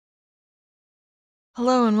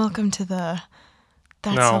Hello and welcome to the...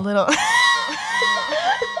 That's No. a little...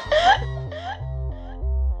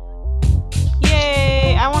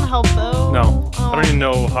 Yay! I want to help though. No, I don't even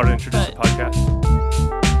know how to introduce a podcast.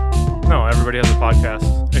 No, everybody has a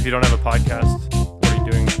podcast. If you don't have a podcast, what are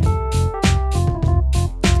you doing? It's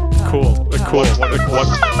cool. It's cool. What?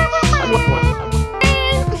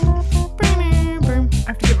 I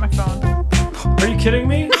have to get my phone. Are you kidding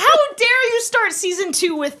me? How dare you start season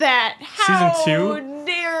 2 with that? How Season 2?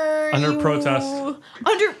 dare Under you? protest.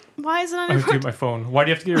 Why is it I under have to get protest? my phone. Why do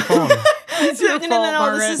you have to get your phone? It's your fault,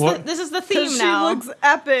 Margaret. This is the theme Because she now. looks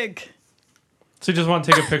epic. So you just want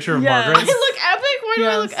to take a picture of Yes. I Margaret? look epic? Why do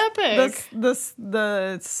I look epic?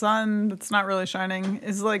 The sun that's not really shining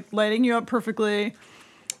is like lighting you up perfectly.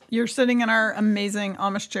 You're sitting in our amazing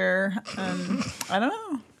Amish chair, and I don't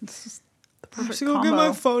know. It's just the perfect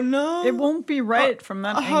combo. phone now. It won't be right from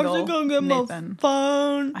that angle. Nathan.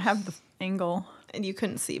 phone. I have the angle. And you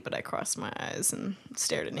couldn't see, but I crossed my eyes and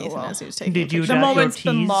stared at Nathan well. as he was taking Did a you picture. The dot your moment's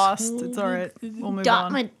been T's? lost. It's all right. We'll move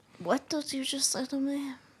on. What did you just say to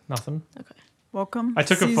me? Nothing. Okay. Welcome. I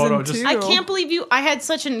took a Season photo, just- 2. I can't believe you. I had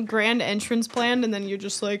such a grand entrance planned, and then you're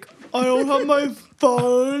just like, I don't have my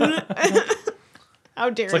phone. How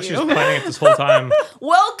dare It's like she you? was planning it this whole time.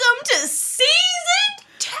 Welcome to season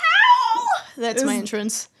 2. That's my Is-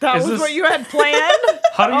 entrance. That Is was this- what you had planned?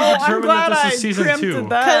 How do you I'm determine glad that I this is season preempted 2?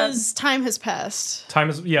 that. Because time has passed. Time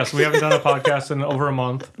is yes. We haven't done a podcast in over a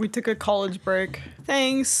month. We took a college break.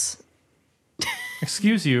 Thanks.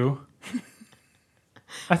 Excuse you.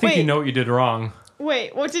 I think you Wait. know what you did wrong.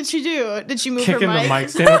 Wait, what did she do? Did she move Kicking her the mic? mic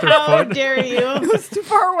stand with her How foot. dare you? It's too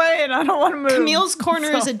far away, and I don't want to move. Camille's corner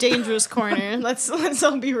is So- a dangerous corner. Let's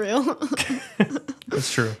all be real.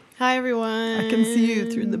 It's true. Hi everyone. I can see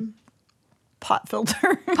you through the pot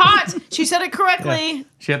filter. Pot. She said it correctly. Yeah.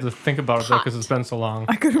 She had to think about it though because it's been so long.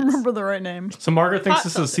 I couldn't remember the right name. So Margaret thinks Pot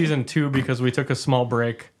this filter. is season 2 because we took a small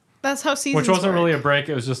break, That's how seasons which wasn't work. really a break.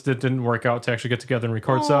 It was just it didn't work out to actually get together and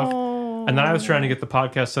record stuff. And then I was trying to get the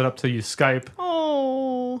podcast set up to use Skype,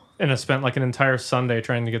 Oh, and I spent like an entire Sunday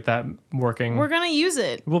trying to get that working. we're gonna use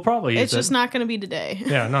it. We'll probably use It's it. just not gonna be today.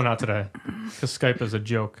 Yeah, no, not today, because Skype is a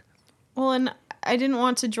joke. Well, and I didn't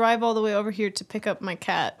want to drive all the way over here to pick up my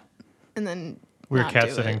cat, and then We were not cat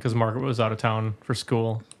do sitting it. because Margaret was out of town for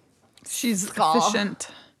school. She's Aw. efficient.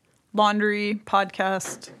 Laundry,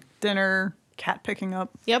 podcast, dinner, cat picking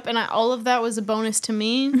up. Yep, and all of that was a bonus to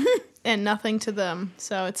me, and nothing to them.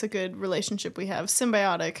 So it's a good relationship we have,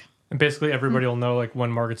 symbiotic. And basically everybody will know like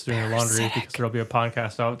when Margaret's doing her laundry because Parasitic. there'll be a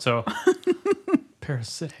podcast out. So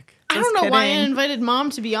parasitic. I don't know why I kidding. invited Mom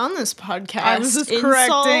to be on this podcast. I was just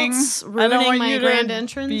correcting. Insults, I ruining don't want my you grand to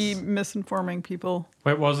entrance. be misinforming people.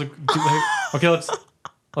 Wait, what was it? Okay, let's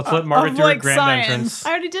let Margaret Of, do her like, grand science. entrance.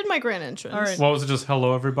 I already did my grand entrance. All right. What was it? Just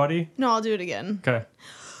hello everybody. No, I'll do it again. Okay.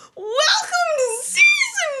 Welcome to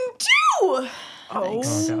season 2. Oh,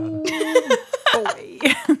 Oh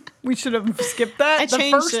boy. We should have skipped that I the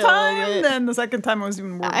changed first it a little time, bit. then the second time it was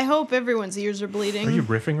even worse. I hope everyone's ears are bleeding. God. Are you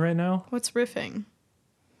riffing right now? What's riffing?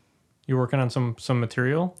 You working on some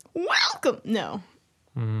material? Welcome. No.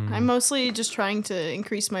 I'm mostly just trying to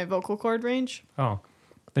increase my vocal cord range. Oh,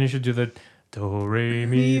 then you should do the do re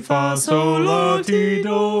mi fa sol la ti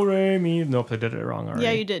do re mi. Nope, I did it wrong already.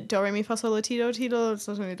 Yeah, you did. Do, re, mi, fa, sol, la, ti, do,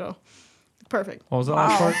 so, so, do. Perfect. What was the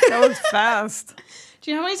last Wow, part? that was fast.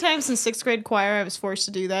 Do you know how many times in 6th grade choir I was forced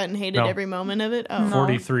to do that and hated No. every moment of it? Oh.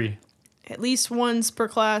 43. At least once per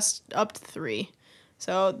class, up to 3.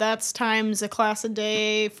 So that's times a class a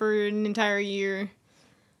day for an entire year.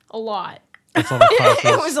 A lot. That's all the It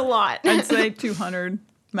classes. was a lot. I'd say 200.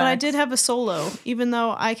 But I max. did have a solo, even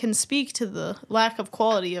though I can speak to the lack of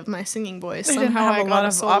quality of my singing voice. They didn't Somehow have I a got lot a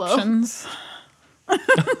of solo. options. My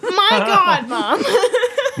God, Mom!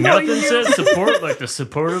 Nothing says support like the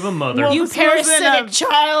support of a mother. Well, You this wasn't parasitic a-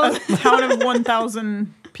 child! Town of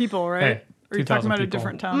 1,000 people, right? Hey, Or are you talking 2,000 about a people.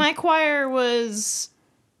 different town? My choir was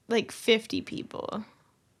like 50 people.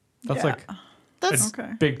 That's Yeah. like That's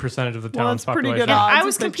Okay. big percentage of the Well, town's that's pretty population. good odds. I if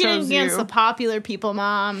was they competing chose against you. the popular people,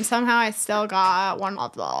 Mom. Somehow I still got one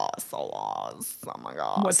of the solos. Oh my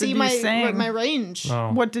God! What See did you my sing? my range.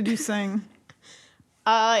 Oh. What did you sing?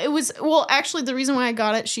 It was actually the reason why I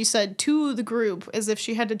got it. She said to the group, as if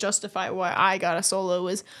she had to justify why I got a solo,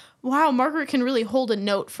 was, "Wow, Margaret can really hold a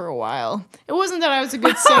note for a while." It wasn't that I was a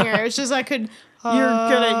good singer. It's just I could. You're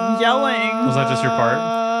good at yelling. Was that just your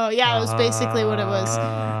part? Yeah, it was basically what it was.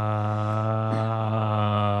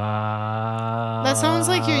 That sounds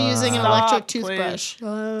like you're using an Stop, electric please. toothbrush.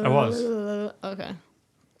 I was. Okay.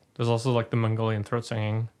 There's also like the Mongolian throat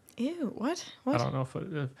singing. Ew. What? I What? don't know if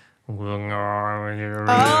it.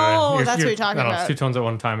 Oh, that's what you're talking I don't know, about. it's 2 tones at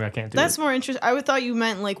one time. I can't do That's it. more interesting. I would thought you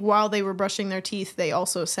meant like while they were brushing their teeth, they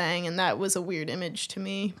also sang, and that was a weird image to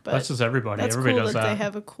me. But That's just everybody. that's Everybody cool does that that. they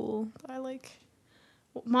have a cool. I like.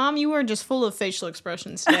 Mom, you are just full of facial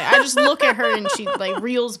expressions today. I just look at her and she like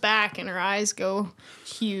reels back, and her eyes go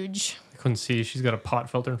huge. I couldn't see. She's got a pot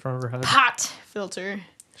filter in front of her head. Pot filter.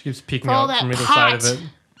 She keeps peeking For all out that from either side of pot. it.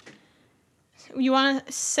 You want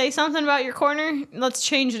to say something about your corner? Let's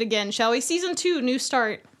change it again, shall we? Season 2, new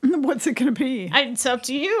start. What's it gonna be? It's up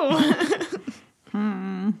to you.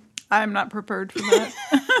 I'm not prepared for that.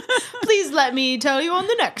 Please let me tell you on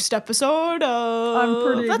the next episode. I'm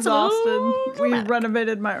pretty That's a little exhausted. We dramatic.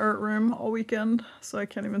 renovated my art room all weekend, so I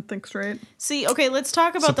can't even think straight. See, okay, let's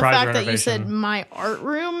talk about Surprise the fact that you renovation. said my art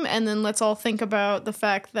room, and then let's all think about the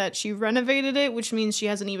fact that she renovated it, which means she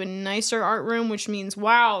has an even nicer art room, which means,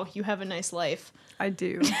 wow, you have a nice life. I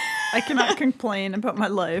do. I cannot complain about my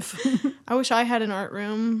life. I wish I had an art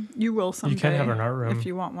room. You will someday. You can have an art room. if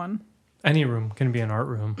you want one. Any room can be an art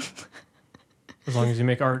room. As long as you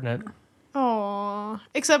make art in it. Aww.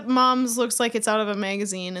 Except Mom's looks like it's out of a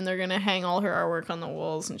magazine, and they're gonna hang all her artwork on the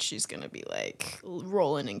walls, and she's gonna be like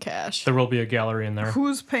rolling in cash. There will be a gallery in there.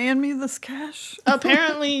 Who's paying me this cash?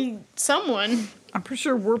 Apparently, someone. I'm pretty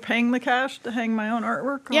sure we're paying the cash to hang my own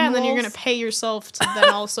artwork on Yeah, the and then you're walls. gonna pay yourself to then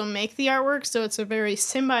also make the artwork, so it's a very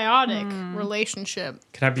symbiotic relationship.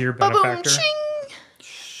 Can I be your Ba-boom, benefactor? ching!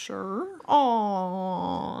 Sure.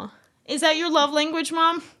 Aww. Is that your love language,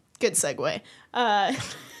 Mom? Good segue.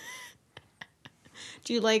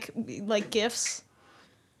 Do you like gifts?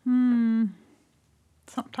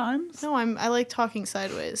 Sometimes. No, I like talking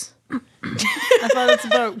sideways. I thought it's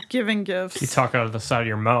about giving gifts. You talk out of the side of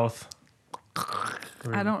your mouth.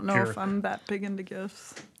 I don't know if I'm that big into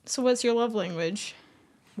gifts. So what's your love language?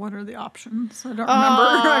 What are the options? I don't remember.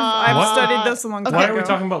 I've What? studied this a long time Why ago. are we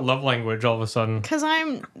talking about love language all of a sudden? Because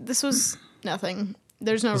this was nothing.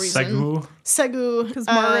 There's no reason. Segu? Segu. Because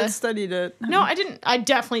Margaret studied it. No, I didn't. I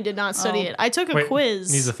definitely did not study it. I took a Wait,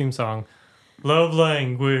 quiz. needs a theme song. Love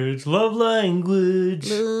language, love language.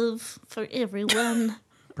 Love for everyone.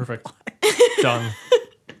 Perfect. Done.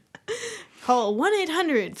 Call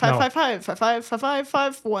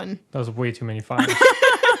 1-800-555-5551. That was way too many fives.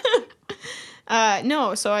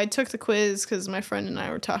 No, so I took the quiz because my friend and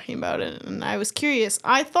I were talking about it, and I was curious.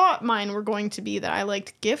 I thought mine were going to be that I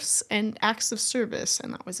liked gifts and acts of service,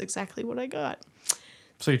 and that was exactly what I got.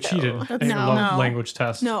 So you cheated at your No. love No. language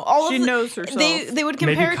test. No, all She of the, knows herself. They would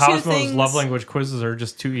Maybe compare two Cosmo's things. love language quizzes are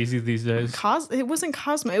just too easy these days. It wasn't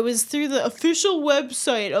Cosmo. It was through the official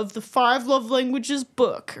website of the 5 Love Languages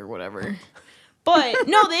book or whatever. But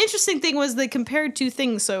no, the interesting thing was they compared two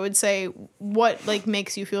things. So it would say what like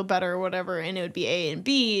makes you feel better or whatever, and it would be A and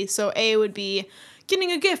B. So A would be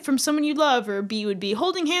getting a gift from someone you love, or B would be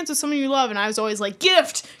holding hands with someone you love. And I was always like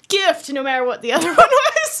gift, no matter what the other one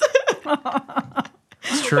was.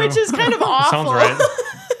 It's true. Which is kind of awful. Sounds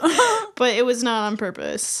right. But it was not on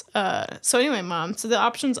purpose. So anyway, Mom, so the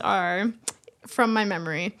options are, from my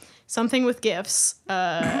memory, something with gifts,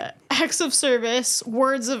 acts of service,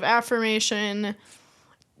 words of affirmation,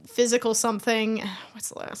 physical something. What's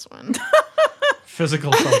the last one?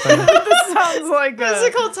 Physical something. This sounds like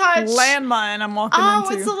Physical a touch. landmine I'm walking Oh,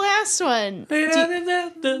 into. what's the last one?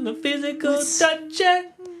 The physical touch.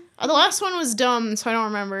 The last one was dumb, so I don't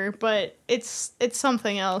remember, but it's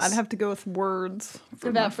something else. I'd have to go with words for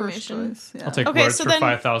Of my first affirmation. choice. Yeah. I'll take Okay, words so for then-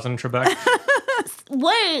 5,000 Trebek.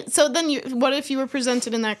 What? So then, what if you were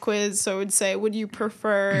presented in that quiz? So it would say, would you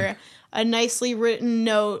prefer a nicely written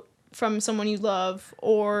note from someone you love,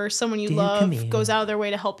 or someone you Dear love Camille, goes out of their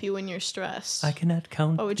way to help you when you're stressed? I cannot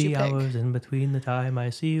count What would you the pick? hours in between the time I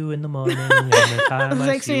see you in the morning and the time This I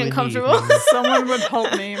makes see me you in the uncomfortable. evening. Someone would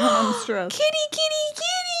help me when I'm stressed. Kitty.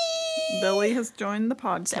 Billy has joined the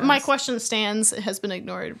podcast. My question stands. It has been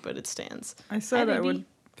ignored, but it stands. I said Hi, I baby. would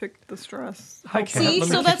pick the stress. I can't. See, Let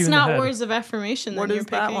me so kick that's you in the not head. words of affirmation. What that you're is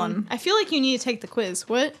that picking. one? I feel like you need to take the quiz.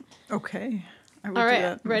 What? Okay. I would All do right,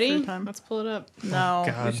 that in my ready? free time. Let's pull it up. No,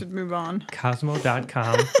 we God. should move on.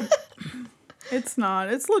 Cosmo.com. It's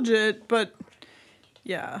not. It's legit, but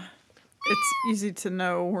yeah. It's easy to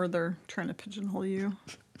know where they're trying to pigeonhole you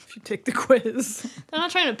if you take the quiz. They're not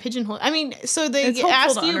trying to pigeonhole. I mean, so they It's helpful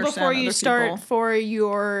ask to you before understand you other start people. for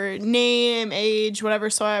your name, age, whatever.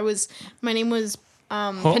 So my name was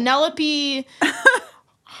Penelope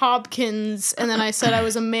Hopkins, and then I said I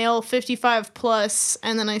was a male 55 plus,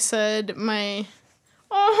 and then I said my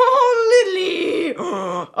Lily.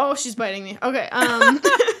 Oh, she's biting me. Okay. And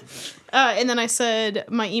then I said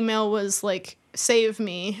my email was like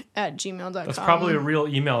saveme@gmail.com. That's probably a real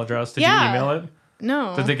email address. Did Yeah. you email it?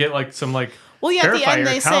 No. Did they get like some like Well, yeah, at the verify end your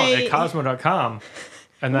they account say at Cosmo.com.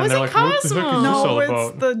 And then Was they're it like, what the heck is Cosmo? this No, all it's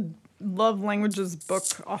about? the love languages book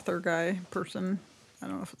author guy person. I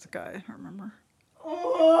don't know if it's a guy. I don't remember.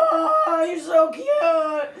 Oh, you're so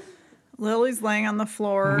cute. Lily's laying on the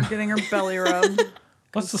floor, getting her belly rubbed.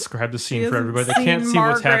 Let's describe the She scene for hasn't everybody. They can't seen see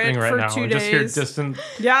what's Margaret happening right for now. 2 We just hear days. distant.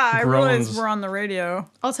 Yeah, I realize Groans. we're on the radio.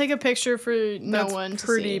 I'll take a picture for no That's one to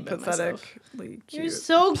pretty see but myself. pathetically cute. You're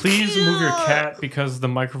so Please cute. move your cat because the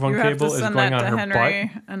microphone You have to cable is send going that on to her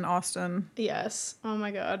Henry and Austin. Yes. Oh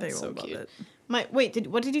my god, They it's will so love cute. it.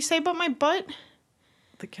 What did you say about my butt?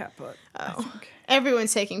 The cat butt. I Oh. think.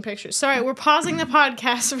 Everyone's taking pictures. Sorry, we're pausing the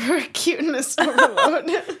podcast for cuteness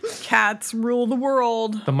overload. Cats rule the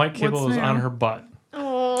world. butt. The mic cable What's is new? on her butt.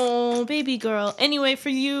 Oh, baby girl. Anyway, for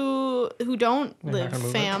you who don't You're not live, gonna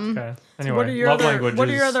move it? fam. Okay. Anyway, What are your love other languages. What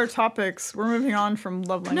are your other topics? We're moving on from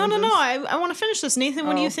love No, languages. no. I want to finish this. Nathan,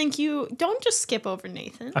 what do Oh. you think you... Don't just skip over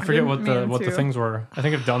Nathan. I forget what didn't the mean what the to. things were. I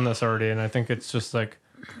think I've done this already, and I think it's just like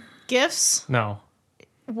Gifts no.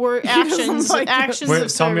 were doesn't actions. like it. Actions Wait,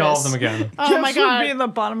 of tell me all of service. them again. Oh Gifts my god. would be at the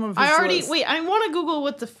bottom of his I already... list. Wait, I want to Google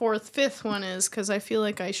what the fifth one is because I feel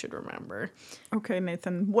like I should remember. Okay,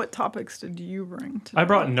 Nathan, what topics did you bring today? I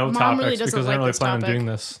brought no Mom really topics doesn't because I like didn't really this plan on topic. doing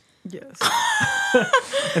this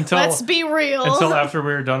Yes. until Let's be real. until after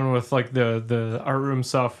we were done with like the art room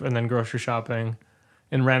stuff and then grocery shopping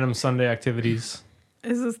and random Sunday activities.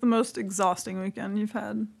 Is this the most exhausting weekend you've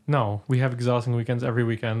had? No, we have exhausting weekends every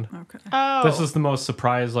weekend. Okay. Oh, This is the most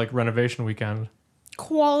surprise like renovation weekend.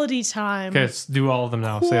 quality time. Okay, let's do all of them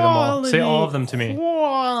now. Say them all. Say all of them to me.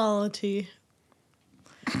 Quality.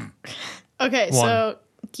 Okay, so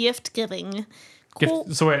gift giving. Cool.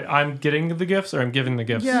 Gift, so wait, I'm getting the gifts or I'm giving the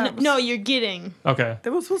gifts? Yeah. No, you're getting. Okay.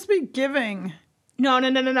 That was supposed to be giving.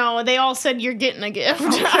 No. They all said you're getting a gift.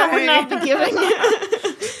 I would not be giving.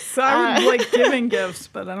 So I would like giving gifts,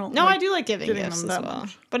 but I don't. No, like I do like giving getting gifts them as that well.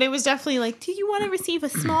 much. But it was definitely like, do you want to receive a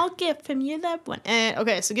small gift from your loved one?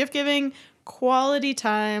 Okay, so gift giving, quality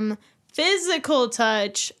time, physical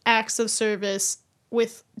touch, acts of service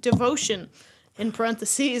with devotion, in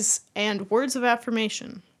parentheses, and words of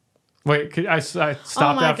affirmation. Wait, I stopped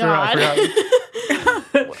my after I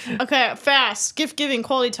forgot. Okay, fast. Gift giving,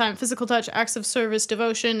 quality time, physical touch, acts of service,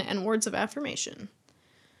 devotion, and words of affirmation.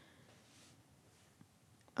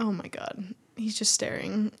 Oh my god. He's just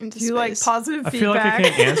staring into Do you like space. positive I feedback? feel like I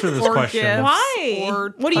can't answer this or question. gifts Why?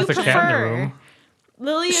 Or What do you With a cat in the prefer? room.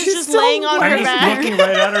 Lily is She's just still laying on I'm her just back. looking right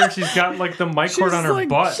at her and she's got like the mic cord She's on her like-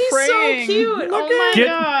 butt. She's praying. so cute. Look Oh my Get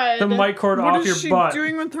god. the mic cord What off is your she butt.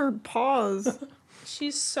 doing with her paws?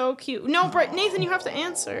 She's so cute. No, Nathan, you have to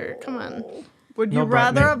answer. Come on. Would No, you Brett,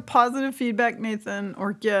 rather Nate. have positive feedback, Nathan,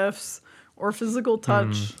 or gifts, or physical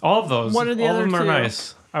touch? All of those. What are the all other of them are two?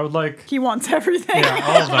 nice. I would like. He wants everything. Yeah,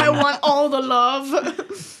 all of them. I want all the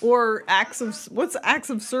love. Or what's acts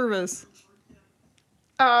of service?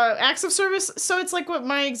 Acts of service. So it's like what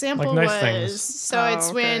my example Like nice was. things. So Oh, it's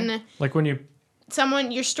okay. when Like when you.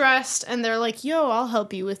 you're stressed and they're like, "Yo, I'll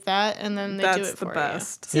help you with that," and then they do That's it the for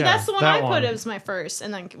best. you. See, Yeah, that's the one that I put one. as my first,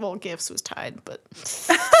 and then gifts was tied, but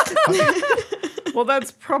Well,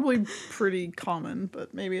 that's probably pretty common,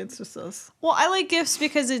 but maybe it's just us. well, I like gifts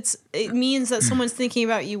because it means that someone's thinking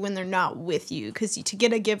about you when they're not with you. Because to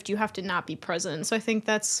get a gift, you have to not be present. So I think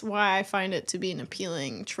that's why I find it to be an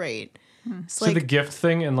appealing trait. It's So like the gift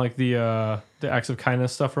thing and like the acts of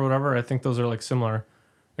kindness stuff or whatever, I think those are like similar.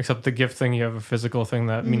 Except the gift thing, you have a physical thing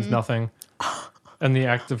that means Mm-hmm. nothing. And the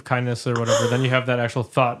act of kindness or whatever, then you have that actual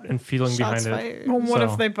thought and feeling shots behind it. fired. Well, what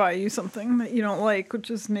So- if they buy you something that you don't like,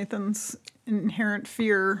 which is Nathan's inherent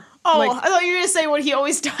fear? Oh, Like, I thought you were gonna say what he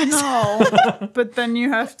always does. no. But then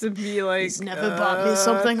you have to be like, He's never bought me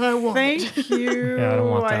something I wanted. Thank you. Yeah, I don't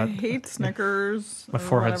want I that. hate Snickers. My or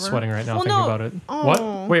forehead's whatever. sweating right now Well, thinking no. about it. Oh.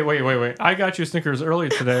 What? Wait. I got you Snickers earlier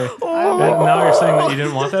today. And now you're saying that you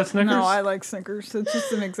didn't want that Snickers? No, I like Snickers. It's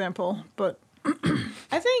just an example, but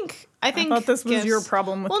I think I thought this was gifts- your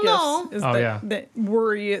problem with Well, gifts. no. Is Oh, that, yeah. that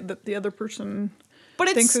worry that the other person but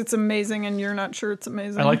thinks it's amazing and you're not sure it's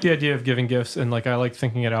amazing. I like the idea of giving gifts and like I like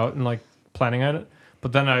thinking it out and like planning at it.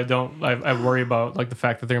 But then I worry about like the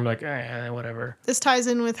fact that they're gonna be like, whatever. This ties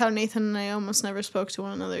in with how Nathan and I almost never spoke to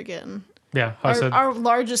one another again. Yeah, I said Our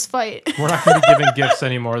largest fight. we're not gonna be giving gifts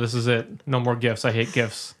anymore. This is it. No more gifts. I hate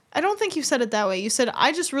gifts. I don't think you said it that way. You said,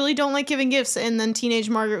 I just really don't like giving gifts. And then teenage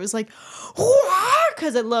Margaret was like, what?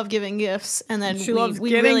 Because I love giving gifts. And then She we loves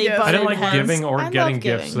really getting gifts. butted I didn't like heads. giving or I love getting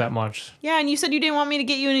gifts giving. that much. Yeah, and you said you didn't want me to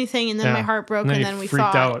get you anything. And then Yeah. my heart broke. And And then then you we freaked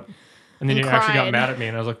fought. out. And then and you actually got cried. mad at me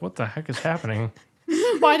and I was like, what the heck is happening?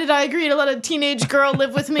 Why did I agree to let a teenage girl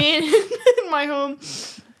live with me in my home?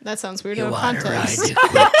 That sounds weird in a context.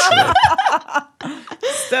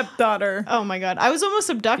 Stepdaughter. Oh my god. I was almost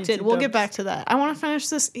abducted. BT We'll get dubs. back to that. I want to finish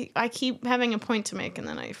this. I keep having a point to make and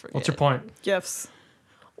then I forget. What's your point? Gifts.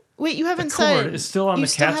 Wait, you haven't The said. cord is still on you the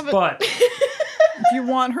still cat's haven't- butt. If you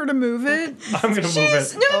want her to move it, I'm gonna move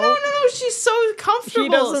She's, it. no. She's so comfortable. he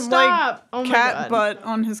doesn't Stop. like Oh my cat God. butt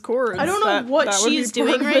on his cords. I don't know That- what that would she be is part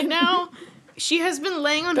doing of right it. now. She has been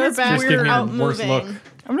laying on That's her back Just gave me without the worst moving. look.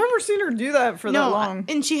 I've never seen her do that for that No, long.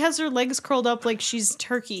 and she has her legs curled up like she's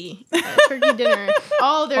turkey. Turkey dinner.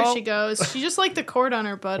 Oh, there she goes. She just liked the cord on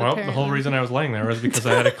her butt, Well, apparently. the whole reason I was laying there was because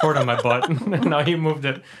I had a cord on my butt, and now you moved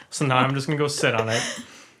it. So now I'm just gonna go sit on it.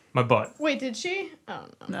 My butt. Wait, did she? Oh,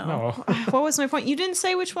 no. No, What was my point? You didn't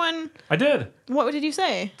say which one. I did. What did you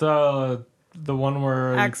say? The one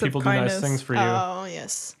where Acts of people do nice kindness. things for you. Oh,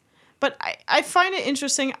 yes. But I find it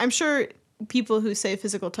interesting. I'm sure people who say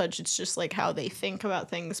physical touch, it's just like how they think about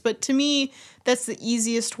things. But to me, that's the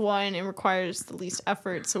easiest one. It requires the least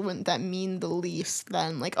effort. So wouldn't that mean the least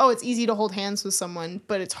then? Like, oh, it's easy to hold hands with someone,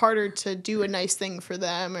 but it's harder to do a nice thing for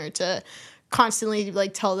them or to constantly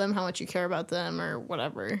like tell them how much you care about them or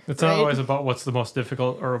whatever. It's right? not always about what's the most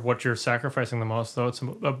difficult or what you're sacrificing the most, though. It's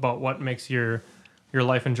about what makes your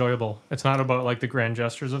life enjoyable. It's not about like the grand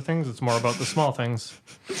gestures of things. It's more about the small things.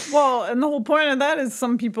 Well, and the whole point of that is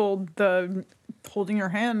some people, the holding your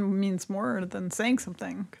hand means more than saying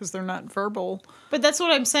something because they're not verbal. But that's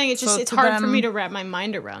what I'm saying. It's just So it's to hard for them- me to wrap my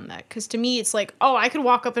mind around that because to me it's like, oh, I could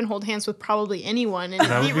walk up and hold hands with probably anyone and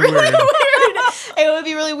That it'd would be be really weird. weird. It would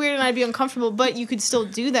be really weird and I'd be uncomfortable. But you could still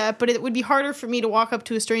do that. But it would be harder for me to walk up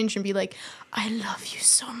to a stranger and be like, I love you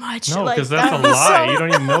so much. No, like, because that's a that was lie. so- You don't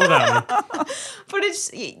even know them.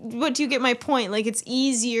 But do you get my point? Like it's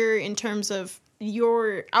easier in terms of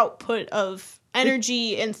your output of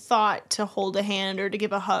energy and thought to hold a hand or to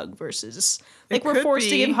give a hug versus like It we're could forced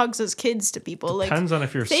to be. give hugs as kids to people. Depends on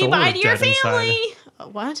if your say soul bye is to your dead family.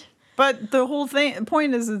 inside. What? But the whole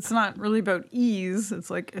point is it's not really about ease. It's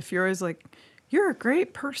like if you're always like, you're a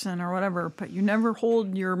great person or whatever, but you never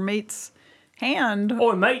hold your mate's hand,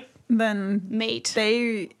 Oh, mate, then Mate.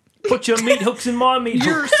 they put your meat hooks in my meat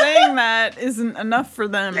you're hooks. saying that isn't enough for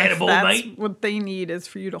them. If Attaboy, that's mate. what they need is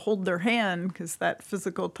for you to hold their hand because that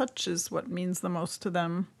physical touch is what means the most to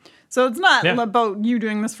them. So it's not Yeah. about you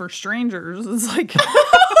doing this for strangers. It's like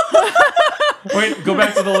Wait, go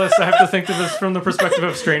back to the list. I have to think of this from the perspective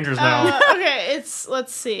of strangers now. Okay,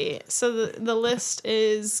 let's see. So the list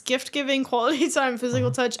is gift giving, quality time,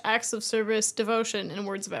 physical touch, acts of service, devotion, and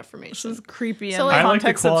words of this affirmation. is creepy So, in like- the I like the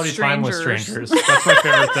context quality of time with strangers. strangers. That's my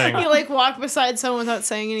favorite thing. You like walk beside someone without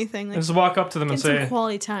saying anything. Like, Just walk up to them and get some say,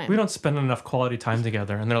 quality time. we don't spend enough quality time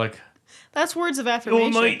together. And they're like, That's words of oh,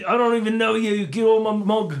 affirmation. mate, I don't even know you. Get on my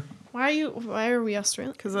mug. Why are we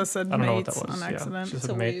Australian? Because I said I don't know what mates that was. on Yeah, accident. she It's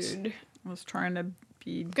said a mates. weird. I was trying to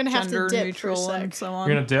be Gonna have to gender dip for a neutral and sec. so on.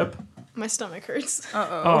 You're going to dip? My stomach hurts.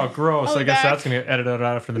 Oh, gross. I'll I be guess back. that's going to get edited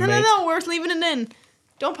out after the No, mates. no, we're leaving it in.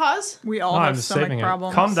 Don't pause. We all No, I'm have just stomach saving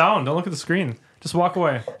problems. it. Calm down. Don't look at the screen. Just walk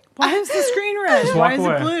away. Why is the screen red? Just Why walk is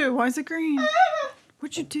away. it blue? Why is it green?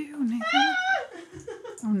 What'd you do, Nathan?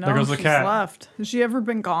 Oh no, There goes the she's cat. left. Has she ever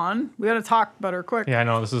been gone? We gotta talk about her quick. Yeah, I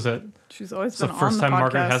know. This is it. She's always It's the been first on the time podcast.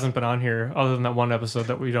 Margaret hasn't been on here, other than that one episode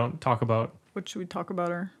that we don't talk about. What should we talk about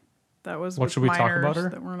her? That was What with should we talk about minors her?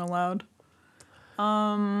 That weren't allowed.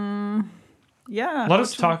 Yeah. Let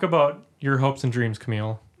us talk about your hopes and dreams,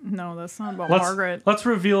 Camille. No, that's not about Let's Margaret. let's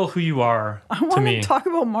reveal who you are I to want me. to talk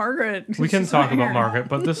about Margaret. We can She's talk not about here. Margaret,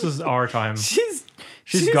 but this is our time. She's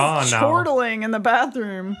gone now. chortling in the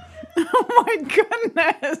bathroom. Oh my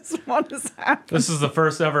goodness! What is happening? This is the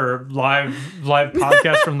first ever live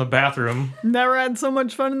podcast from the bathroom. Never had so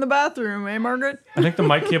much fun in the bathroom, eh, Margaret? I think the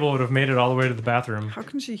mic cable would have made it all the way to the bathroom. How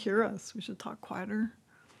can she hear us? We should talk quieter.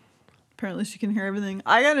 Apparently, she can hear everything.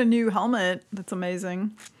 I got a new helmet that's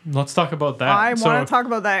amazing. Let's talk about that. I So, want to talk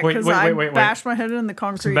about that wait, because wait, I wait. bashed my head in the some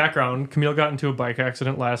concrete. background. Camille got into a bike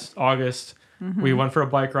accident last August. We went for a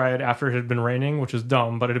bike ride after it had been raining, which is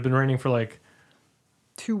dumb, but it had been raining for like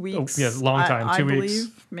 2 weeks. yeah, long time, I 2 weeks,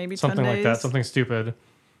 believe, maybe 10 something like days. that, something stupid.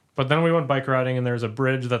 But then we went bike riding, and there's a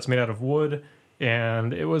bridge that's made out of wood,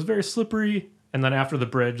 and it was very slippery. And then after the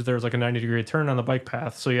bridge, there was like a 90-degree turn on the bike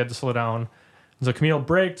path, so you had to slow down. And so Camille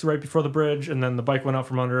braked right before the bridge, and then the bike went out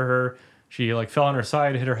from under her. She like fell on her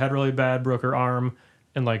side, hit her head really bad, broke her arm,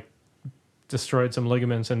 and like destroyed some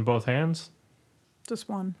ligaments in both hands. Just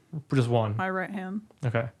one. Just one. My right hand.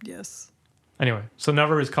 Okay. Yes. Anyway, so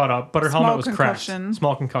never was caught up, but her Small helmet was concussion. cracked.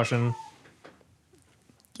 Small concussion.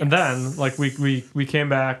 And then, like, we came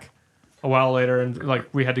back a while later, and like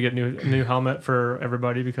we had to get new helmet for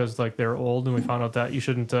everybody because like they're old, and we found out that you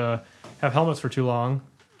shouldn't have helmets for too long.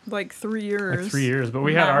 like 3 years. Like 3 years, but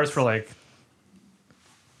we had Max. ours for like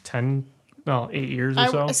 8 years or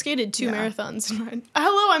so. I skated 2 Yeah. marathons.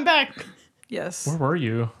 Hello, I'm back. Yes. Where were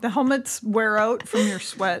you? The helmets wear out from your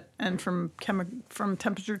sweat and from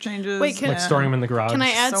temperature changes. Wait, Like storing them in the garage. Can I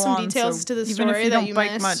add so some on. details So to the even story if you that don't you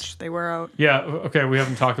bike missed? much, they wear out. Yeah, okay, we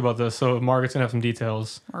haven't talked about this, so Margaret's gonna have some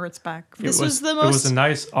details. Or it's back. This was the It was most- a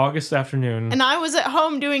nice August afternoon. And I was at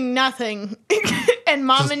home doing nothing. And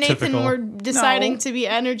Mom Just and Nathan typical. were deciding No. to be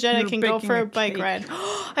energetic You and were go baking for a a bike cake. ride.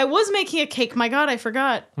 I was making a cake. My God, I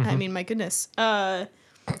forgot. I mean, my goodness.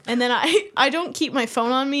 And then I don't keep my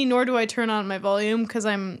phone on me, nor do I turn on my volume because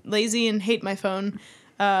I'm lazy and hate my phone.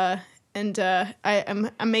 I'm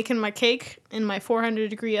making my cake in my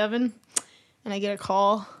 400-degree oven, and I get a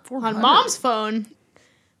call 400? on Mom's phone,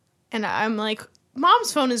 and I'm like,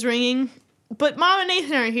 Mom's phone is ringing, but Mom and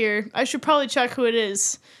Nathan are here. I should probably check who it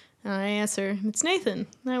is. And I answer, it's Nathan.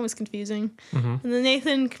 That was confusing. And then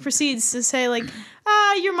Nathan proceeds to say, like,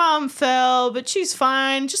 your mom fell, but she's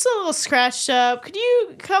fine. Just a little scratched up. Could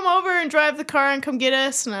you come over and drive the car and come get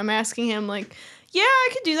us? And I'm asking him, like, yeah, I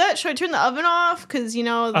could do that. Should I turn the oven off? Because, you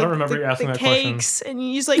know, I don't remember you asking the that question. cakes. And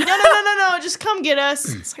he's like, no, just come get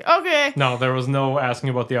us. It's like, okay. No, there was no asking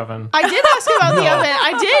about the oven. I did ask about the oven.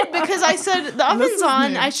 I did because I said the oven's is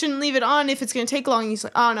on. new. I shouldn't leave it on if it's going to take long. He's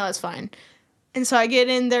like, oh, no, it's fine. And so I get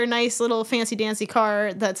in their nice little fancy dancy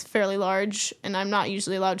car that's fairly large, and I'm not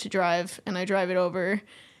usually allowed to drive, and I drive it over,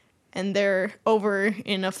 and they're over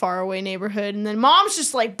in a faraway neighborhood, and then Mom's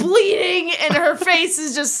just like bleeding, and her face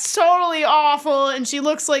is just totally awful, and she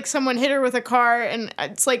looks like someone hit her with a car, and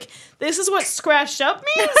it's like, this is what scratched up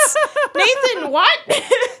means? Nathan, what?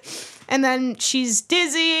 And then she's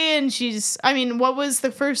dizzy, and what was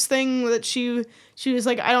the first thing that she was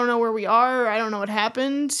like, I don't know where we are, or I don't know what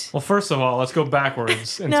happened. Well, first of all, let's go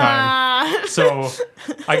backwards in time. Nah. So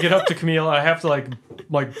I get up to Camille. I have to like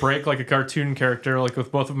break like a cartoon character, like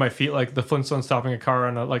with both of my feet, like the Flintstones stopping a car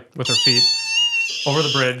on with her feet over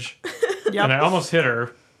the bridge. Yep. And I almost hit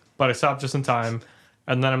her, but I stopped just in time.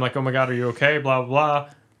 And then I'm like, oh my God, are you okay? Blah, blah, blah.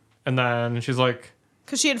 And then she's like,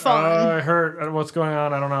 Because she had fallen. I hurt. What's going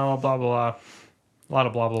on? I don't know. Blah, blah, blah. A lot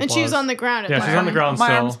of blah, blah, blah. And she was on the ground. Yeah, she's on the ground My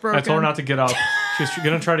still. arm's I told her broken. not to get up. She's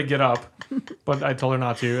going to try to get up, but I told her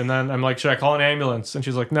not to. And then I'm like, should I call an ambulance? And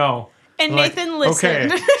she's like, no. And I'm like, Nathan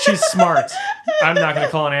listened. Okay, she's smart. I'm not going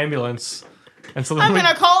to call an ambulance. And so then I'm going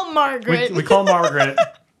to call Margaret. we call Margaret,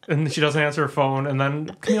 and she doesn't answer her phone. And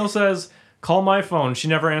then Camille says, call my phone. She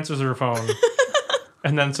never answers her phone.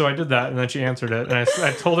 And then so I did that, and then she answered it. And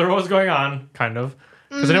I told her what was going on, kind of,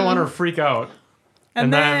 because I didn't want her to freak out.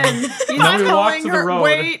 And then he's then we walked telling to the her, road.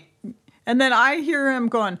 wait. And then I hear him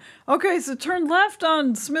going, okay, so turn left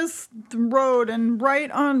on Smith Road and right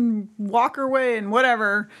on Walker Way and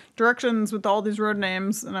whatever directions with all these road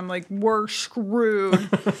names. And I'm like, we're screwed.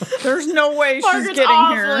 There's no way Margaret's she's getting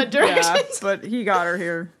awful here. at directions. Yeah, but he got her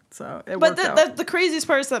here. So it But worked out. the craziest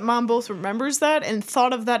part is that Mom both remembers that and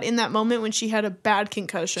thought of that in that moment when she had a bad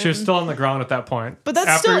concussion. She was still on the ground at that point. But that's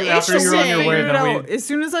after, still after you're on your interesting. way, Figured it then out. As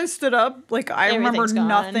soon as I stood up, like I remember Everything's gone.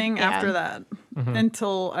 nothing Yeah. after that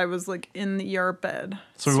until I was like in the ER bed.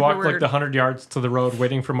 So we Super walked like weird. the 100 yards to the road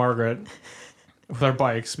waiting for Margaret with our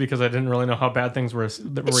bikes because I didn't really know how bad things were She's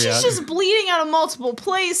yet. just bleeding out of multiple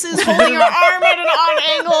places, holding her arm at an odd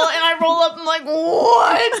angle, and I roll up and I'm like,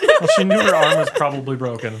 what? Well, she knew her arm was probably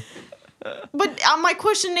broken. But my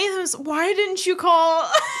question, Nathan, was, why didn't you call?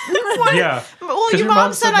 Why- Yeah. Well, 'Cause your your mom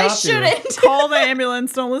mom said said I not to. shouldn't. Call the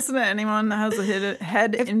ambulance. Don't listen to anyone that has a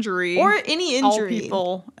head injury. Or any All injury.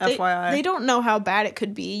 people, They- FYI. They don't know how bad it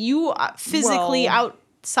could be. You physically Well-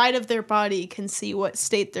 outside of their body can see what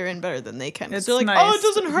state they're in better than they can. 'Cause It's they're like, nice oh, it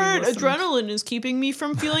doesn't that he hurt. listened. Adrenaline is keeping me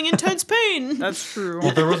from feeling intense pain. That's true.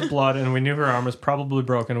 Well, there was blood, and we knew her arm was probably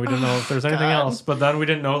broken. We didn't know if there's anything God. else. But then we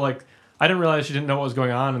didn't know, like, I didn't realize she didn't know what was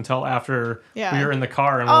going on until after Yeah. we were in the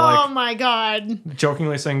car and we're Oh like my God.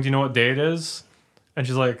 jokingly saying, do you know what day it is? And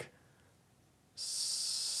she's like,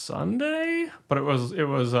 Sunday? But it was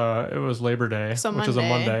Labor Day, So which is a Monday.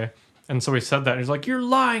 Monday. And so we said that, and he's like, you're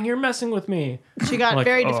lying, you're messing with me. She got Like,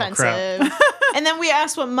 very oh, defensive. And then we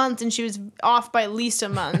asked what month, and she was off by at least a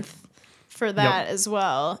month for that as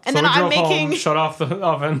well. And so then we I'm drove making. home, shut off the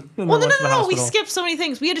oven, and Well, then no, went to the no. We hospital. skipped so many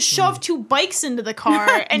things. We had to shove 2 bikes into the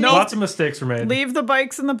car, and No. Lots of mistakes were made. Leave the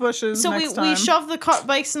bikes in the bushes. so next we time. shoved the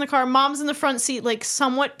bikes in the car. Mom's in the front seat, like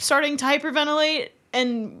somewhat starting to hyperventilate,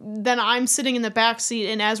 and then I'm sitting in the back seat.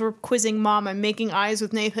 And as we're quizzing Mom, I'm making eyes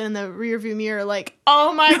with Nathan in the rearview mirror, like,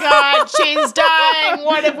 "Oh my God, Shane's dying!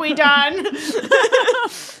 What have we done?"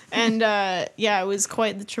 And it was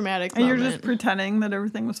quite the traumatic And moment. you're just pretending that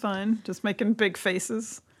everything was fine, just making big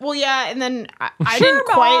faces. Well, yeah, and then I Sure, didn't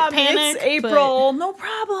quite Mom, panic. It's April, no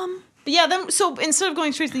problem. But yeah, then so instead of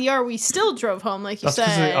going straight to the ER, we still drove home, like you That's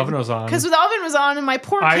because said. the oven was on. Because the oven was on, and my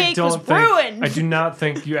poor cake was ruined. I do not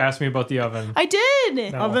think you asked me about the oven. I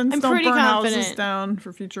did. No. Ovens I'm don't pretty burn houses confident. down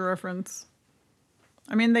for future reference.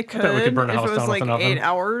 I mean, they could, bet we could burn a if house it was down with like an oven. 8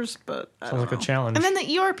 hours, but I Sounds don't like a know. challenge. And then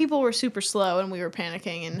the ER people were super slow, and we were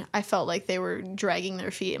panicking, and I felt like they were dragging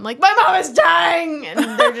their feet. I'm like, my mom is dying,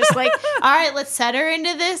 and they're just like, all right, let's set her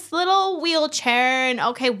into this little wheelchair, and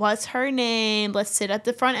okay, what's her name? Let's sit at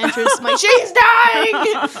the front entrance. I'm like, she's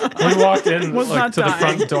dying. When we walked in Was like not to the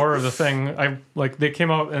dying. front door of the thing, they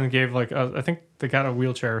came out and gave I think they got a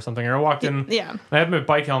wheelchair or something. Or I walked in. Yeah. I had my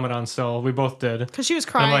bike helmet on still. We both did. Because she was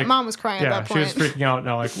crying. like, Mom was crying Yeah, at that she point. was freaking out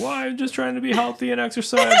now. Like, why? I'm just trying to be healthy and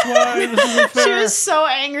exercise. Why? This isn't fair. She was so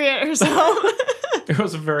angry at herself. It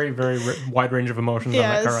was a very, very wide range of emotions on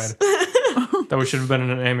that car Yes. ride that we should have been in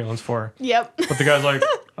an ambulance for. Yep. But the guy's like,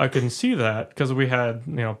 I couldn't see that because we had,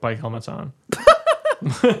 bike helmets on.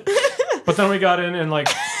 But then we got in and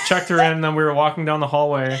checked her in. And then we were walking down the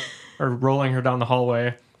hallway or rolling her down the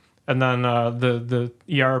hallway. And then the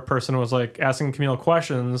ER person was asking Camille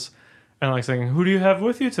questions and saying, who do you have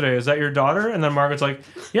with you today? Is that your daughter? And then Margaret's like,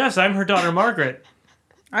 yes, I'm her daughter, Margaret.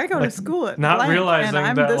 I go to school at not blank, realizing and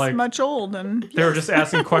I'm that, this much old, and They were just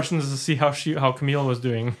asking questions to see how Camille was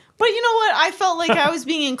doing. But you know what? I felt like I was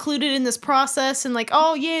being included in this process and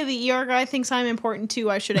oh, yeah, the ER guy thinks I'm important too.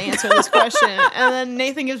 I should answer this question. And then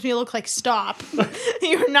Nathan gives me a look like, stop.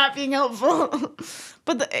 You're not being helpful.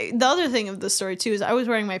 But the other thing of the story too is I was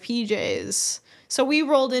wearing my PJs. So we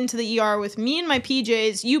rolled into the ER with me and my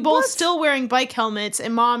PJs, you both still wearing bike helmets,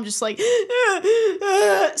 and Mom just so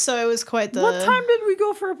it was quite the... what time did we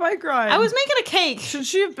go for a bike ride? I was making a cake. Should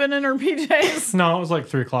she have been in her PJs? No, it was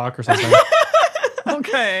 3 o'clock or something.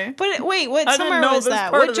 Okay. But wait, what I didn't summer know was this that?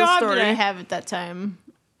 part What of the job did story. I have at that time?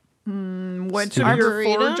 Which Student. of your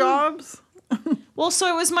 4 Arboretum? jobs? Well, so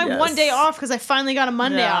it was my Yes. one day off because I finally got a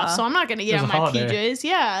Monday Yeah. off, so I'm not going to It get was on a my holiday. PJs.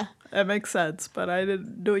 Yeah. That makes sense, but I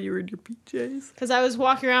didn't know you were in your PJs. Because I was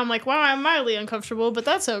walking around like, wow, I'm mildly uncomfortable, but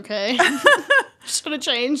that's okay. Should have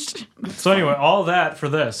changed. So anyway, all that for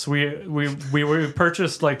this. We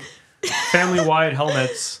purchased family-wide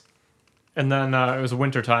helmets, and then it was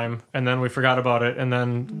winter time, and then we forgot about it, and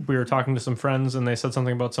then we were talking to some friends, and they said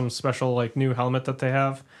something about some special new helmet that they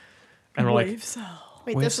have, and we're like, Wave cell.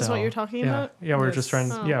 Wait, "Wave this is what cell." you're talking yeah. about? Yeah, we were Yes. just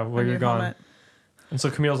trying. Oh. Yeah, while On you're your gone. helmet. And so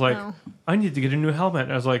Camille's like, Oh. I need to get a new helmet.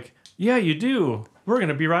 And I was like, yeah, you do. We're going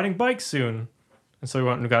to be riding bikes soon. And so we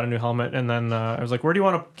went and got a new helmet. And then I was like, where do you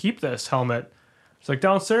want to keep this helmet? It's like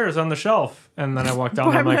downstairs on the shelf. And then I walked down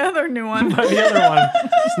Buy and I'm my like, other new one. buy the other one.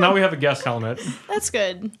 So now we have a guest helmet. That's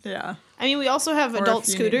good. Yeah. I mean, we also have Or adult if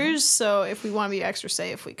you need- scooters, so if we want to be extra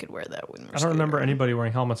safe, we could wear that when we're I don't remember scootering. anybody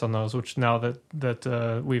wearing helmets on those, which now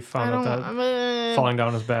that we've I found don't. that falling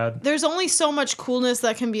down is bad. There's only so much coolness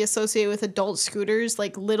that can be associated with adult scooters,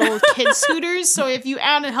 like little kid scooters. So if you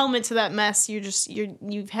add a helmet to that mess,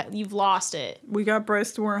 you've lost it. We got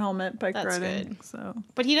Bryce to wear a helmet bike That's riding. good. So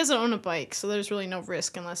But he doesn't own a bike, so there's really no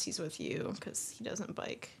risk unless he's with you because he doesn't